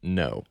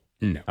know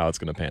how it's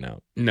going to pan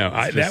out. No,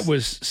 that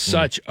was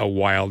such a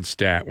wild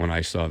stat when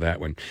I saw that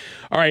one.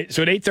 All right,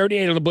 so at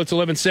 8:38 on the Blitz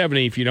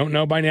 1170, if you don't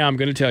know by now, I'm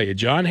going to tell you,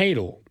 John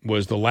Hadl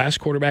was the last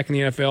quarterback in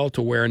the NFL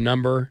to wear a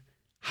number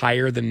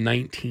higher than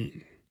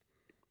 19.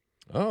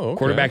 Oh,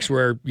 okay. Quarterbacks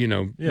wear,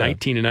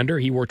 19 and under.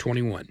 He wore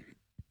 21.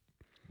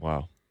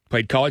 Wow.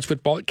 Played college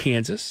football at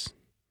Kansas,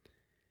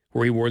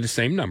 where he wore the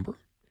same number.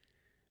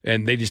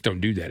 And they just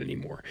don't do that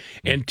anymore.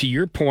 And to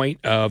your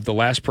point of the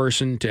last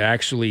person to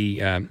actually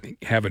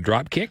have a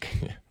drop kick.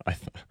 Yeah,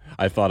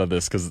 I thought of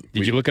this because.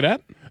 Did you look it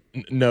up?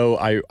 No,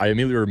 I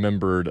immediately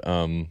remembered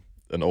an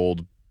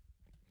old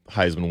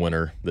Heisman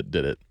winner that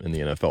did it in the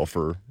NFL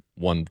for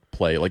one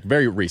play, like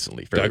very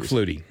recently. Doug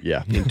Flutie.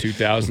 Yeah. In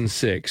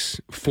 2006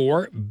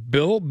 for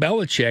Bill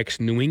Belichick's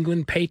New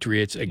England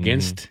Patriots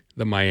against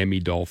the Miami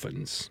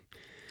Dolphins.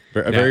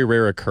 Very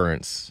rare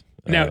occurrence.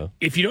 Now,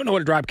 if you don't know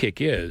what a drop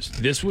kick is,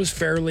 this was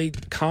fairly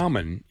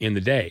common in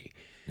the day.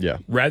 Yeah.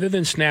 Rather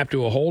than snap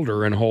to a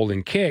holder and hold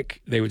and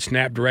kick, they would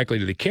snap directly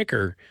to the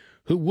kicker,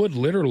 who would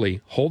literally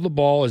hold the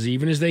ball as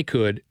even as they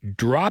could,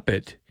 drop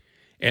it,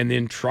 and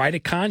then try to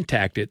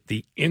contact it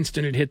the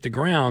instant it hit the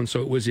ground.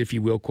 So it was, if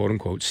you will, quote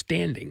unquote,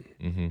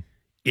 standing.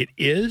 It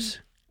is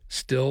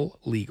still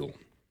legal.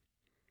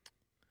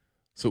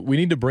 So we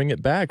need to bring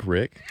it back,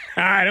 Rick.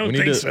 I don't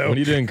think so. We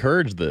need to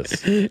encourage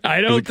this.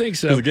 I don't think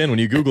so. Because again, when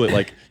you Google it,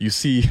 like you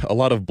see a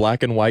lot of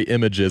black and white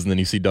images, and then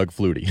you see Doug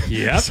Flutie.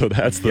 Yep. So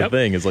that's the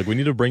thing. Is like we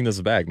need to bring this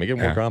back, make it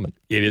more common.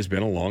 It has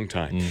been a long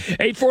time.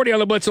 8:40 on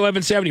the Blitz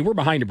 1170. We're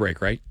behind a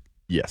break, right?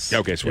 Yes.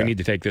 Okay, so we need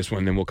to take this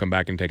one, then we'll come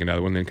back and take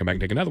another one, then come back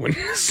and take another one.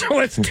 So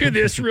let's do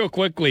this real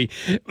quickly.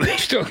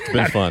 It's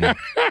been fun.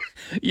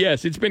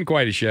 Yes, it's been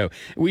quite a show.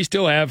 We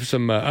still have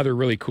some other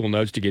really cool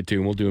notes to get to,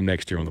 and we'll do them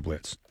next year on the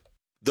Blitz.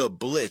 The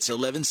Blitz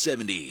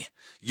 1170,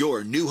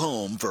 your new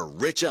home for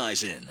Rich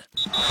Eisen.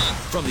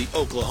 From the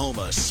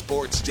Oklahoma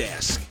Sports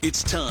Desk,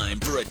 it's time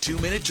for a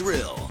 2-minute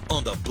drill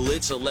on the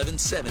Blitz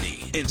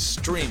 1170 and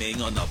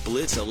streaming on the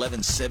Blitz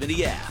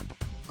 1170 app.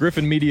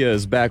 Griffin Media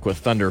is back with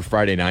Thunder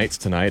Friday nights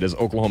tonight as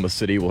Oklahoma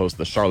City will host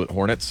the Charlotte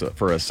Hornets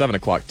for a 7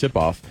 o'clock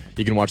tip-off.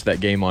 You can watch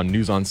that game on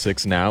News on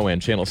 6 now and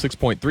Channel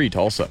 6.3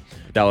 Tulsa.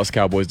 Dallas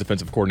Cowboys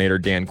defensive coordinator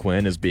Dan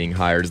Quinn is being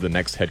hired as the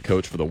next head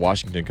coach for the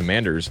Washington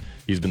Commanders.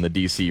 He's been the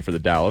DC for the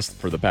Dallas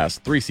for the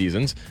past 3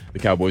 seasons. The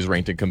Cowboys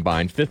ranked a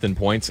combined 5th in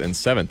points and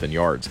 7th in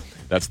yards.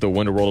 That's the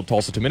Winter World of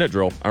Tulsa 2-minute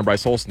drill. I'm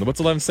Bryce Holston, the Blitz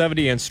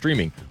 1170 and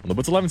streaming on the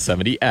Blitz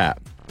 1170 app.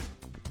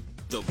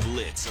 The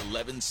Blitz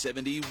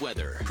 1170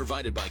 weather,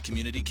 provided by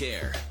Community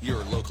Care,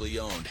 your locally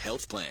owned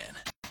health plan.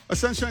 A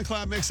sunshine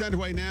cloud mix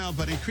underway now,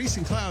 but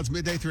increasing clouds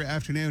midday through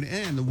afternoon,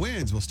 and the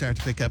winds will start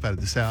to pick up out of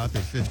the south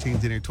at 15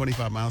 to near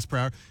 25 miles per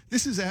hour.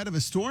 This is ahead of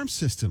a storm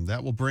system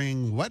that will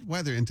bring wet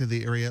weather into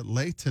the area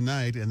late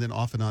tonight and then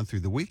off and on through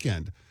the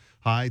weekend.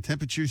 High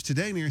temperatures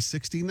today near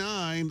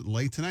 69.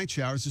 Late tonight,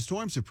 showers and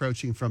storms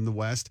approaching from the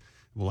west.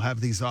 We'll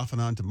have these off and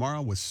on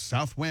tomorrow with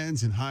south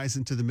winds and highs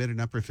into the mid and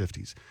upper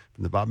 50s.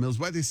 From the Bob Mills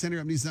Weather Center,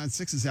 I'm News on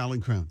 6's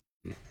Alan Crone.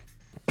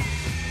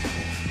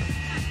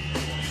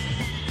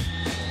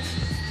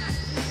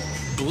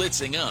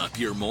 Blitzing up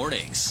your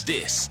mornings.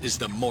 This is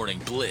the Morning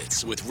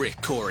Blitz with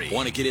Rick Couri.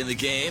 Want to get in the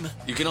game?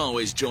 You can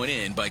always join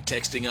in by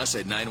texting us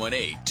at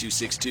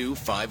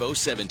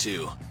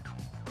 918-262-5072.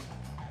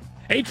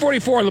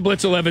 8:44 on the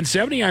Blitz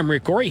 1170. I'm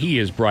Rick Couri. He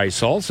is Bryce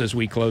Hulse as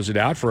we close it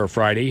out for a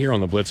Friday here on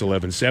the Blitz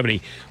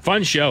 1170.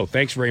 Fun show.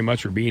 Thanks very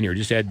much for being here.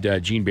 Just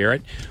had Gene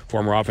Barrett,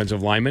 former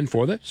offensive lineman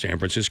for the San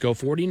Francisco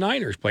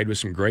 49ers. Played with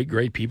some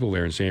great people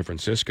there in San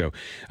Francisco.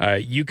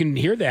 You can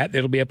hear that.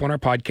 It'll be up on our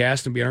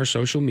podcast and be on our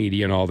social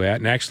media and all that.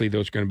 And actually,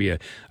 there's going to be a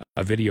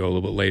video a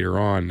little bit later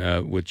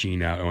on with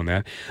Gene out on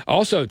that.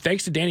 Also,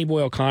 thanks to Danny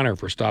Boyle Connor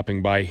for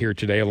stopping by here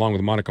today, along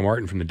with Monica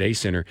Martin from the Day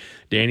Center.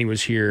 Danny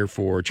was here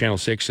for Channel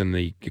 6 and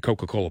the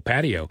Coca-Cola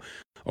patio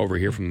over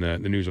here from the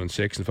News on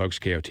 6 and the folks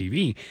at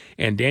KOTV.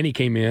 And Danny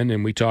came in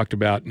and we talked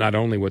about not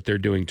only what they're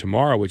doing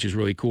tomorrow, which is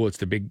really cool. It's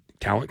the big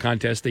talent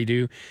contest they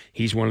do.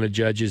 He's one of the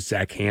judges.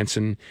 Zach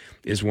Hansen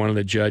is one of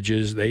the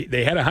judges.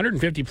 They had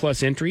 150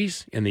 plus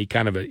entries in the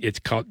it's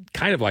called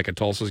kind of like a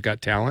Tulsa's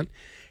Got Talent.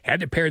 Had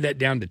to pare that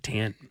down to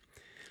 10.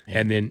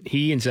 And then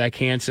he and Zach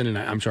Hansen, and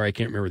I'm sorry, I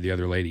can't remember the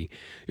other lady,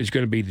 is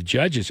going to be the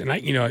judges. And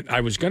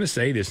I was going to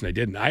say this and I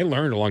didn't. I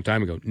learned a long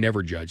time ago,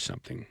 never judge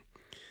something.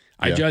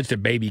 I judged a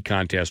baby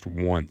contest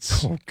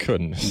once. Oh,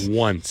 goodness.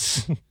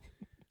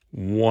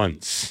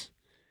 Once.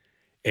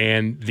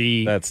 And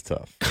that's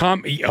tough.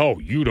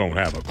 You don't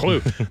have a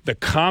clue. The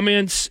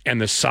comments and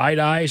the side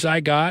eyes I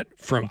got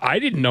I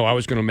didn't know I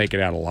was going to make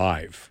it out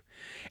alive.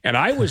 And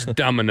I was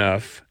dumb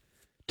enough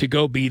to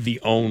go be the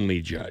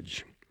only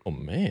judge. Oh,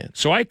 man.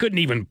 So I couldn't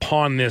even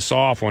pawn this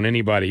off on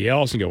anybody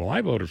else and go, well, I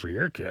voted for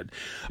your kid.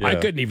 Yeah. I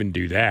couldn't even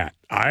do that.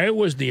 I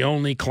was the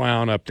only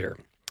clown up there.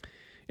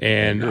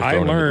 And I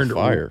learned,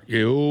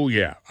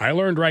 I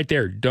learned right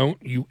there, don't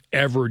you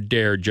ever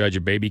dare judge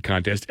a baby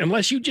contest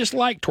unless you just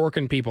like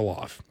torquing people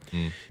off.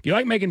 If you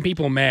like making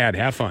people mad,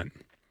 have fun.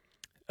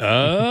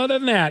 Other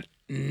than that,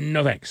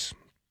 no thanks.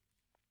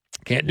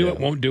 Can't do it,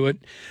 won't do it.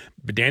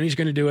 But Danny's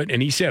going to do it, and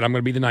he said, I'm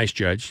going to be the nice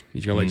judge.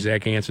 He's going to let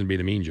Zach Hansen be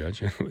the mean judge.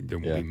 They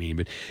won't be mean,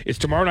 but it's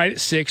tomorrow night at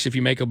 6. If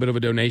you make a bit of a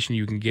donation,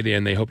 you can get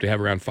in. They hope to have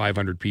around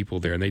 500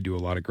 people there, and they do a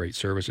lot of great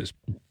services.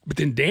 But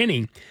then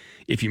Danny,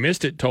 if you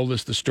missed it, told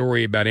us the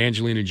story about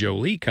Angelina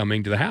Jolie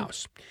coming to the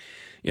house.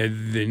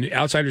 The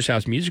Outsider's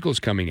House musical is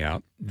coming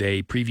out.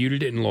 They previewed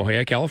it in La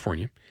Jolla,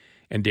 California,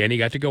 and Danny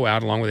got to go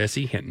out along with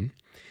S.E. Hinton,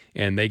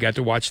 and they got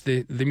to watch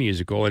the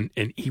musical, and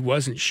he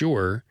wasn't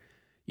sure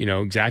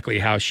exactly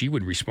how she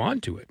would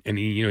respond to it. And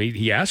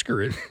he asked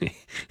her,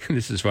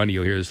 this is funny,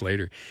 you'll hear this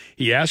later.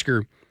 He asked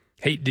her,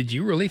 hey, did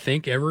you really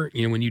think ever,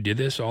 when you did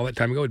this all that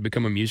time ago, it'd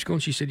become a musical?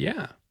 And she said,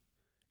 yeah.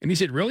 And he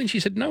said, really? And she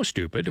said, no,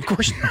 stupid. Of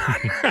course not.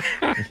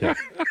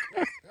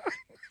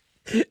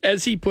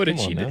 As he put it,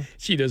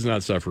 she does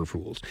not suffer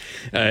fools.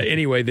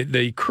 Anyway,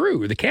 the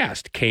crew, the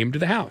cast, came to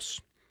the house.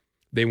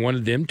 They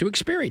wanted them to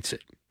experience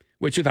it,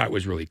 which I thought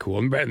was really cool.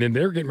 And then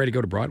they're getting ready to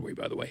go to Broadway,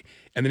 by the way.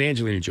 And then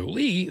Angelina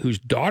Jolie, whose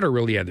daughter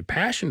really had the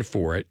passion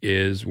for it,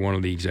 is one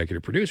of the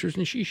executive producers,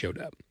 and she showed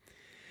up.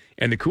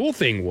 And the cool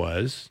thing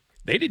was,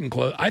 they didn't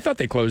close. I thought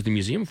they closed the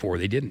museum for her.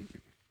 They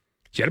didn't.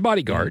 She had a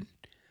bodyguard,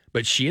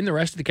 but she and the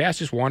rest of the cast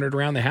just wandered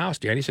around the house.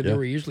 Danny said there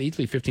were easily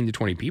 15 to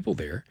 20 people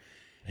there.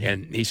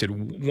 And he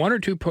said one or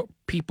two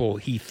people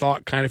he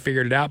thought kind of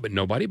figured it out, but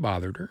nobody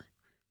bothered her.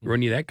 or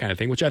any of that kind of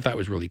thing, which I thought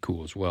was really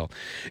cool as well.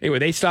 Anyway,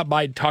 they stopped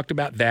by, talked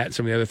about that,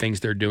 some of the other things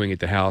they're doing at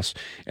the house,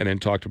 and then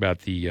talked about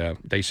the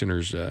Day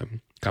Center's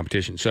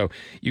competition. So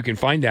you can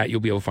find that. You'll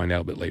be able to find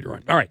out a bit later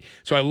on. All right.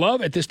 So I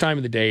love at this time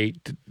of the day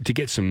to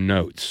get some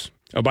notes.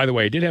 Oh, by the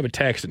way, I did have a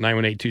text at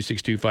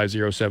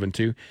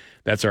 918-262-5072.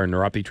 That's our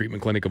neuropathy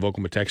treatment clinic of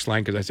Oklahoma text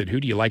line, because I said,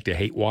 who do you like to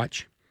hate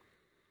watch?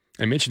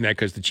 I mentioned that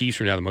because the Chiefs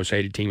are now the most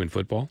hated team in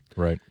football.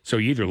 Right. So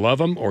you either love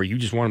them or you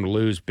just want them to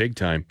lose big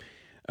time.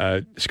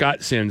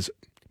 Scott sends,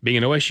 being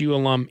an OSU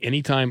alum,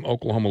 anytime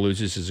Oklahoma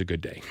loses is a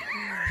good day.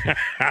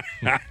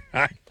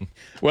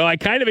 Well, I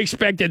kind of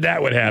expected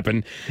that would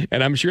happen,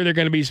 and I'm sure there are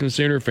going to be some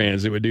Sooner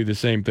fans that would do the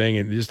same thing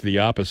and just the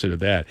opposite of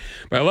that.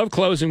 But I love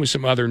closing with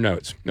some other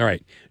notes. All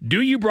right.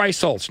 Do you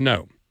Bryce Saltz?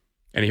 No.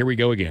 And here we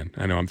go again.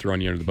 I know I'm throwing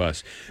you under the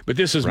bus, but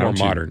this is Round more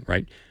two. modern,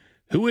 right?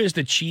 Who is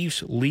the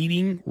Chiefs'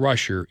 leading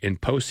rusher in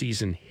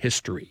postseason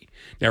history?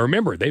 Now,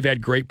 remember, they've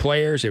had great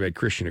players. They've had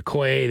Christian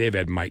Okoye. They've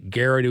had Mike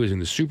Garrett, who was in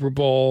the Super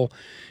Bowl.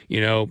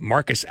 You know,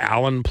 Marcus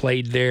Allen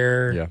played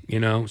there. Yeah.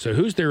 You know, so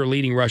who's their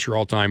leading rusher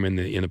all time in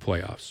the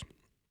playoffs?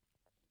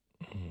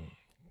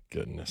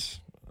 Goodness.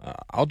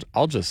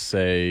 I'll just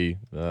say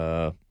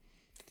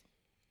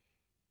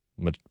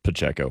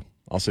Pacheco.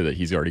 I'll say that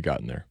he's already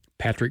gotten there.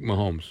 Patrick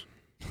Mahomes.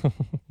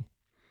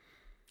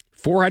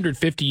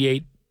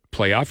 458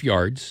 playoff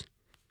yards.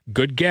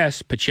 Good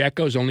guess.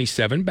 Pacheco's only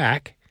 7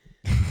 back.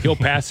 He'll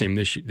pass him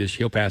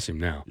he'll pass him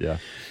now. Yeah.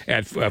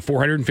 At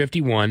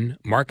 451,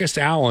 Marcus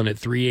Allen at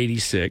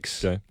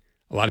 386. Okay.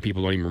 A lot of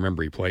people don't even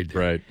remember he played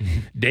there. Right.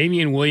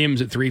 Damian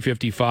Williams at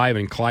 355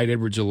 and Clyde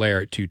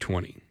Edwards-Helaire at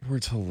 220.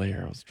 It's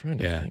hilarious. I was trying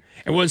to think.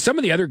 And when some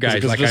of the other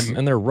guys, like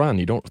and their run,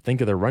 you don't think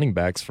of their running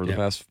backs for the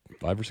past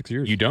 5 or 6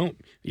 years. you don't.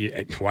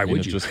 Why would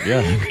it's you? just-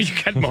 yeah. Because you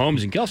got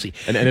Mahomes and Kelsey.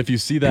 And if you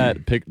see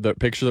that the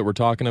picture that we're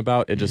talking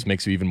about, it just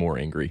makes you even more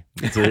angry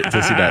to see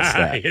that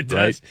stat. It right?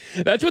 does.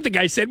 That's what the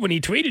guy said when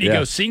he tweeted. He Yeah.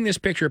 goes, seeing this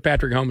picture of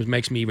Patrick Mahomes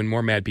makes me even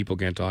more mad people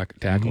can't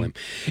tackle him.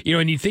 You know,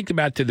 and you think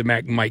about the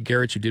Mike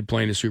Garretts who did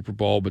play in the Super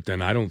Bowl, but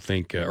then I don't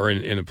think, or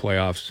in the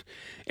playoffs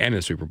and in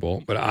the Super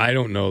Bowl, but I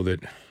don't know that.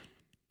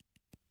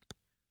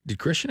 Did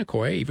Christian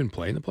Okoye even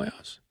play in the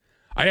playoffs?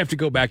 I'd have to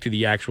go back to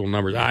the actual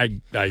numbers. I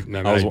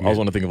was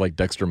want to think of like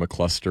Dexter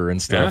McCluster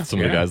and stuff. Yeah, some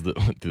of the guys that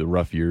went through the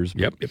rough years.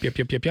 Yep. Do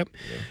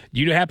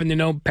you happen to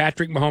know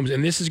Patrick Mahomes?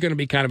 And this is going to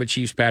be kind of a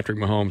Chiefs Patrick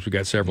Mahomes. We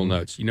got several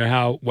notes. You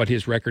know what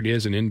his record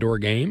is in indoor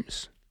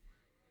games?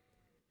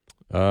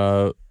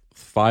 5-2.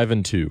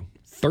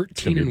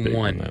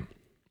 13-1.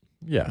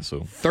 Yeah.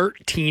 So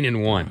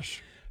 13-1.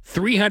 Gosh.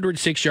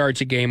 306 yards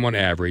a game on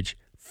average.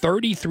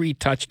 33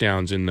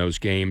 touchdowns in those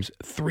games,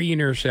 3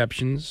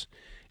 interceptions,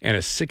 and a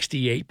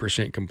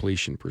 68%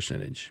 completion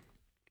percentage.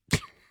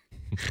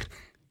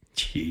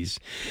 Jeez.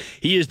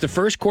 He is the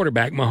first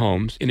quarterback,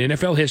 Mahomes, in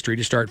NFL history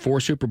to start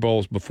 4 Super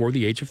Bowls before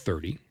the age of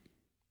 30.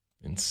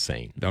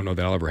 insane. Don't know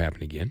that'll ever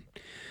happen again.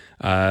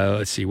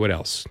 Let's see, what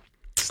else?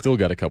 Still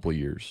got a couple of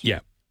years. Yeah.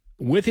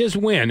 With his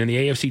win in the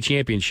AFC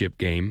Championship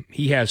game,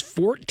 he has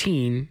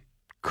 14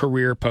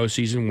 career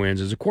postseason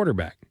wins as a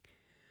quarterback.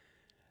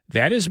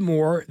 That is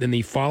more than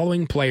the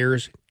following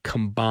players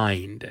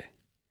combined: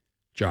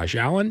 Josh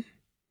Allen,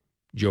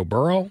 Joe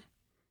Burrow,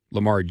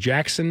 Lamar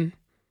Jackson,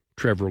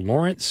 Trevor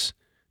Lawrence,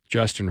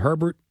 Justin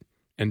Herbert,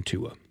 and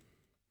Tua.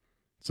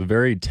 It's a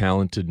very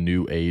talented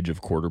new age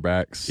of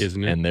quarterbacks,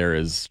 Isn't it? And there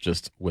is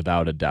just,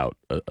 without a doubt,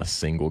 a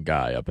single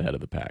guy up ahead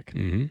of the pack.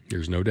 Mm-hmm.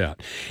 There's no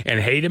doubt.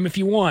 And hate him if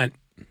you want.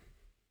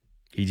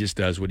 He just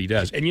does what he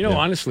does. And, you know,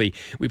 honestly,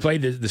 we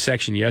played the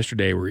section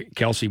yesterday where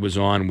Kelsey was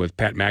on with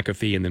Pat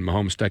McAfee and then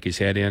Mahomes stuck his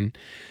head in.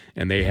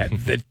 And they had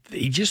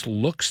he just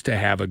looks to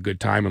have a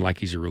good time and like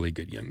he's a really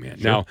good young man.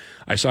 Sure. Now,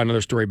 I saw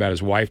another story about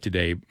his wife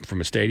today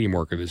from a stadium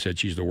worker that said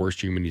she's the worst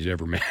human he's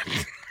ever met.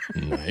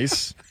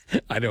 Nice.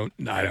 I don't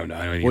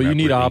know. Well, you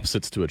need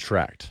opposites to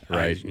attract,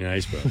 right? I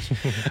suppose.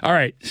 All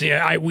right.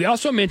 So, we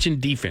also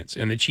mentioned defense,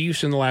 and the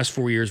Chiefs in the last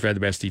 4 years have had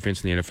the best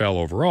defense in the NFL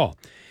overall.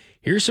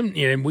 Here's some,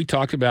 and we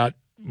talked about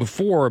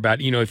before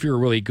about, if you're a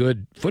really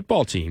good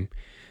football team,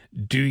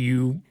 do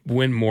you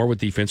win more with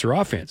defense or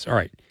offense? All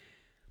right.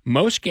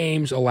 Most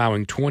games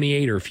allowing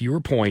 28 or fewer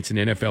points in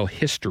NFL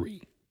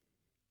history.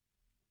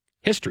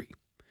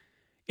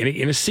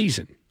 In a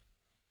season.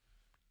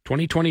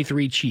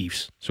 2023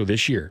 Chiefs, so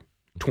this year,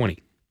 20.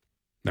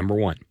 Number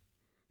 1.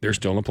 They're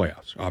still in the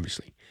playoffs,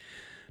 obviously.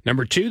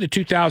 Number 2, the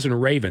 2000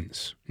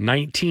 Ravens,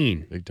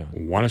 19. Big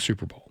time. Won a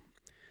Super Bowl.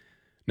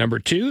 Number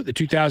 2, the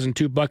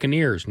 2002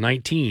 Buccaneers,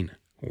 19.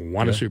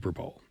 Won a Super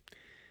Bowl.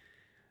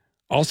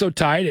 Also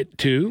tied at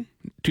 2,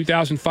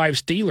 2005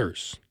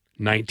 Steelers,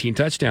 19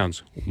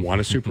 touchdowns, won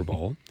a Super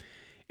Bowl.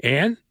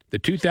 And the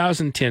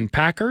 2010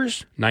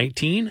 Packers,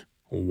 19,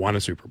 won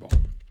a Super Bowl.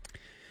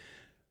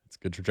 It's a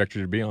good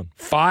trajectory to be on.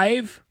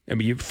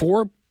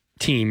 4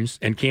 teams,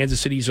 and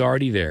Kansas City's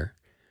already there,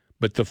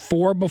 but the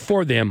 4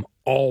 before them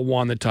all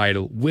won the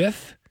title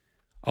with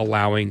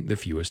allowing the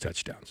fewest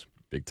touchdowns.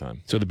 Big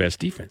time. So the best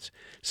defense.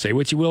 Say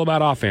what you will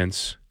about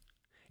offense,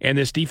 and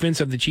this defense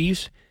of the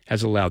Chiefs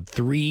has allowed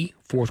 3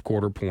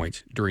 fourth-quarter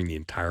points during the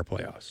entire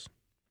playoffs.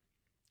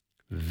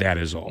 That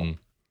is all.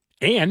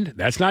 And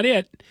that's not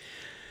it.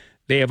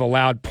 They have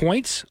allowed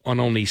points on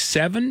only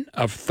 7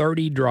 of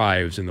 30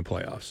 drives in the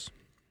playoffs.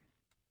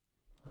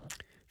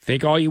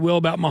 Think all you will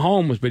about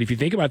Mahomes, but if you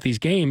think about these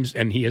games,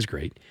 and he is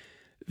great,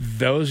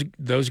 those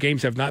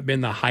games have not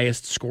been the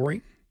highest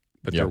scoring,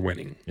 but they're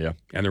winning. Yeah.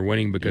 And they're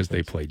winning because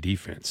they play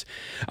defense.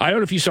 I don't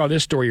know if you saw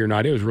this story or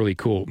not. It was really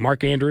cool.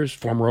 Mark Andrews,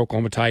 former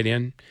Oklahoma tight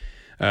end,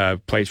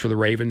 plays for the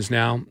Ravens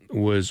now,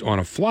 was on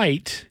a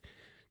flight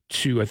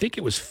to, I think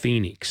it was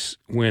Phoenix,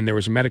 when there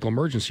was a medical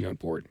emergency on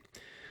board.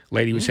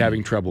 Lady was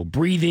having trouble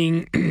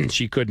breathing.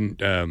 She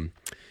couldn't,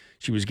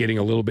 she was getting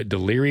a little bit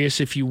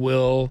delirious, if you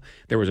will.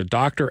 There was a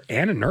doctor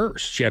and a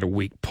nurse. She had a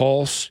weak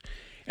pulse,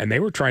 and they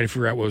were trying to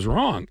figure out what was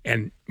wrong.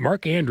 And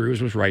Mark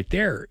Andrews was right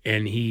there,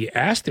 and he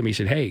asked him, he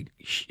said, hey,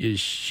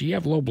 does she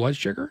have low blood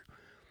sugar?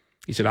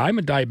 He said, I'm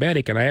a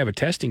diabetic, and I have a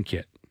testing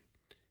kit.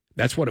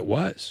 That's what it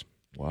was.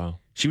 Wow.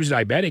 She was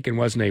diabetic and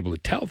wasn't able to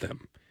tell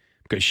them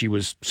because she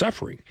was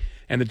suffering.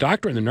 And the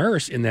doctor and the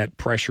nurse in that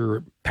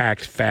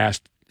pressure-packed,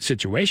 fast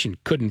situation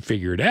couldn't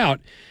figure it out.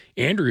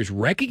 Andrews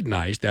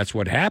recognized that's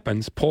what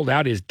happens, pulled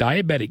out his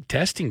diabetic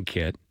testing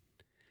kit.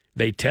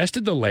 They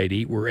tested the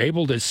lady, were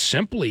able to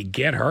simply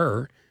get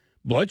her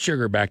blood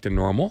sugar back to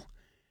normal,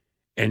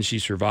 and she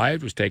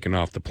survived, was taken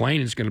off the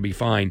plane, and is going to be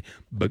fine.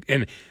 But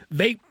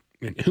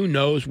who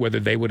knows whether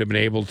they would have been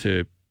able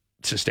to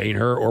sustain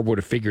her or would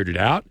have figured it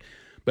out.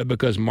 But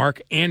because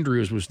Mark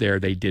Andrews was there,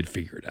 they did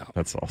figure it out.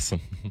 That's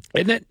awesome.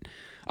 Isn't it?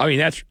 I mean,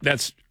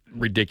 that's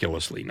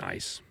ridiculously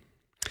nice.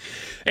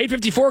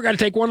 8:54, got to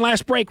take one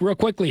last break real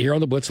quickly here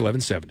on the Blitz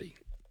 1170.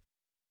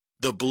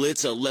 The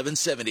Blitz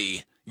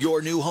 1170,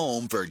 your new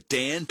home for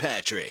Dan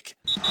Patrick.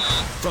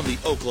 From the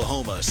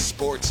Oklahoma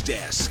Sports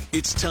Desk,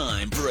 it's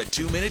time for a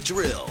 2-minute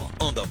drill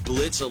on the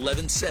Blitz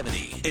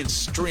 1170 and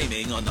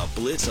streaming on the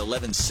Blitz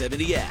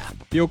 1170 app.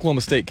 The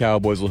Oklahoma State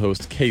Cowboys will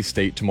host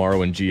K-State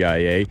tomorrow in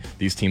GIA.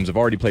 These teams have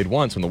already played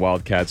once when the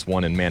Wildcats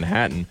won in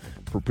Manhattan.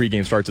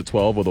 Pregame starts at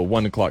 12 with a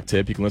 1 o'clock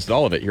tip. You can listen to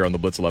all of it here on the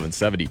Blitz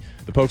 1170.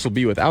 The Pokes will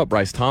be without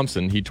Bryce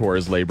Thompson. He tore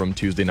his labrum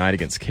Tuesday night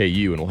against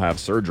KU and will have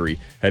surgery.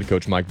 Head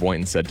coach Mike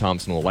Boynton said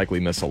Thompson will likely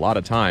miss a lot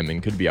of time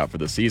and could be out for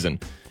the season.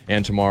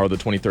 And tomorrow, the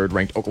 23rd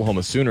ranked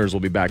Oklahoma Sooners will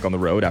be back on the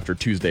road after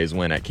Tuesday's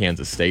win at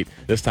Kansas State.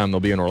 This time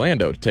they'll be in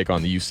Orlando to take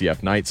on the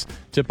UCF Knights.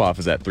 Tip-off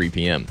is at 3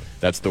 p.m.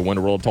 That's the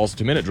Winter World Tulsa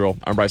 2-minute drill.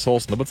 I'm Bryce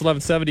Holst on the Blitz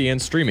 1170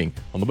 and streaming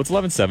on the Blitz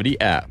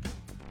 1170 app.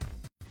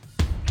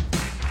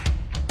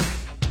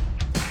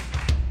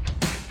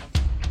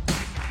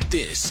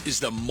 This is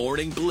the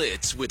Morning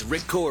Blitz with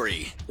Rick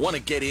Couri. Want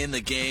to get in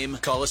the game?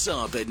 Call us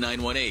up at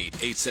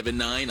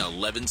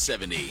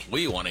 918-879-1170.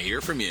 We want to hear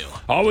from you.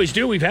 Always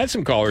do. We've had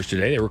some callers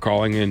today. They were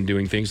calling and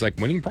doing things like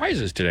winning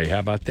prizes today. How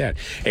about that?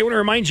 Hey, I want to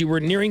remind you, we're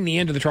nearing the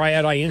end of the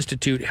Triad Eye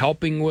Institute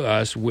helping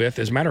us with,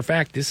 as a matter of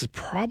fact, this is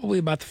probably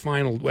about the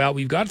final. Well,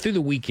 we've got through the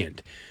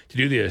weekend to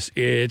do this.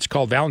 It's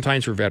called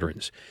Valentine's for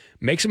Veterans.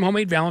 Make some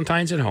homemade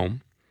Valentines at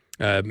home.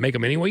 Make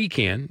them any way you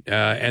can,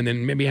 and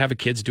then maybe have the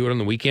kids do it on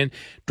the weekend.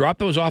 Drop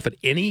those off at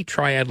any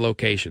Triad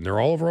location. They're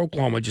all over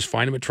Oklahoma. Just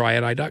find them at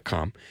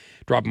triadi.com.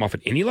 Drop them off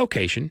at any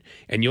location,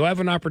 and you'll have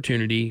an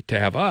opportunity to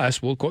have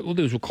us. What we'll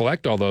do is we'll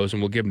collect all those,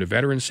 and we'll give them to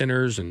veteran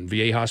centers and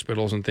VA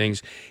hospitals and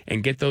things,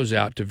 and get those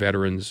out to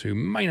veterans who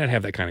might not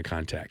have that kind of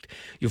contact.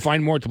 You'll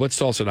find more at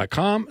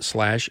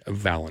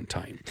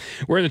theblitztulsa.com/Valentine.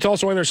 We're in the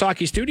Tulsa Oilers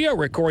hockey studio.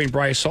 Rick Couri and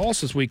Bryce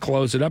Holst as we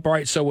close it up. All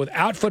right, so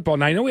without football,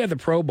 now I know we had the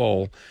Pro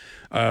Bowl.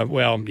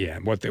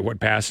 What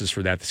passes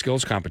for that? The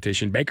skills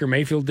competition. Baker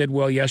Mayfield did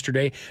well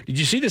yesterday. Did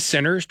you see the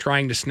centers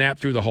trying to snap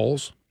through the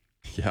holes?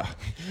 Yeah.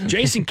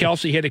 Jason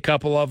Kelsey hit a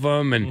couple of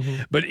them,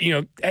 but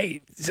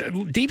hey,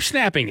 deep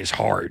snapping is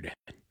hard.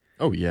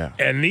 Oh yeah.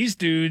 And these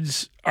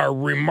dudes are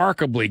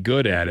remarkably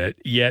good at it.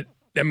 Yet,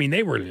 I mean,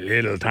 they were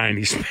little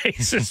tiny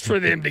spaces for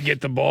them to get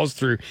the balls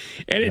through,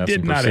 and it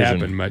did not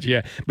happen much.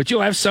 Yeah, but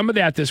you'll have some of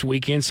that this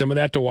weekend, some of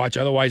that to watch.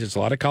 Otherwise, it's a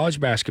lot of college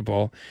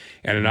basketball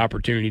and an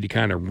opportunity to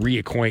kind of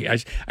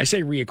reacquaint. I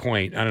say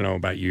reacquaint. I don't know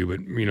about you, but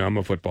I'm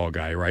a football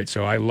guy, right?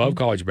 So I love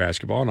college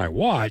basketball and I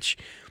watch,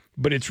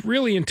 but it's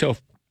really until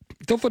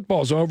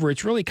football's over,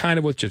 it's really kind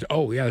of with just,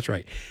 oh yeah, that's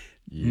right.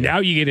 Yeah. Now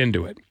you get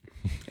into it.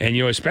 And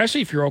especially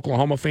if you're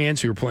Oklahoma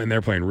fans who are playing,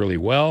 they're playing really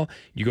well.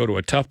 You go to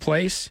a tough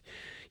place.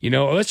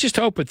 Let's just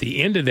hope at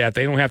the end of that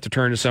they don't have to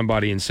turn to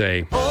somebody and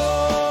say,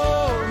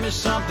 Pour me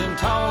something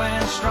tall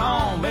and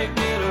strong, make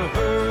it a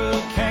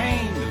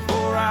hurricane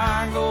before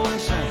I go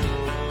insane.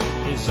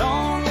 It's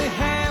only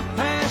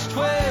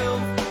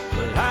 12:30,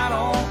 but I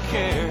don't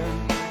care.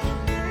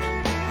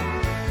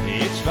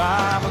 It's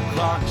 5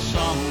 o'clock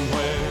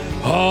somewhere.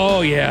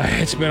 oh yeah,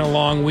 it's been a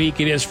long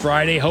week. It is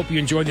Friday. Hope you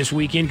enjoyed this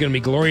weekend. Going to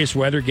be glorious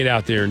weather. Get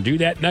out there and do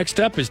that. Next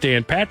up is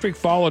Dan Patrick,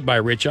 followed by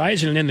Rich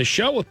Eisen. And in the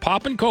show with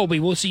Pop and Colby,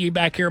 we'll see you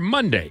back here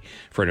Monday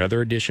for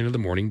another edition of the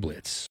Morning Blitz.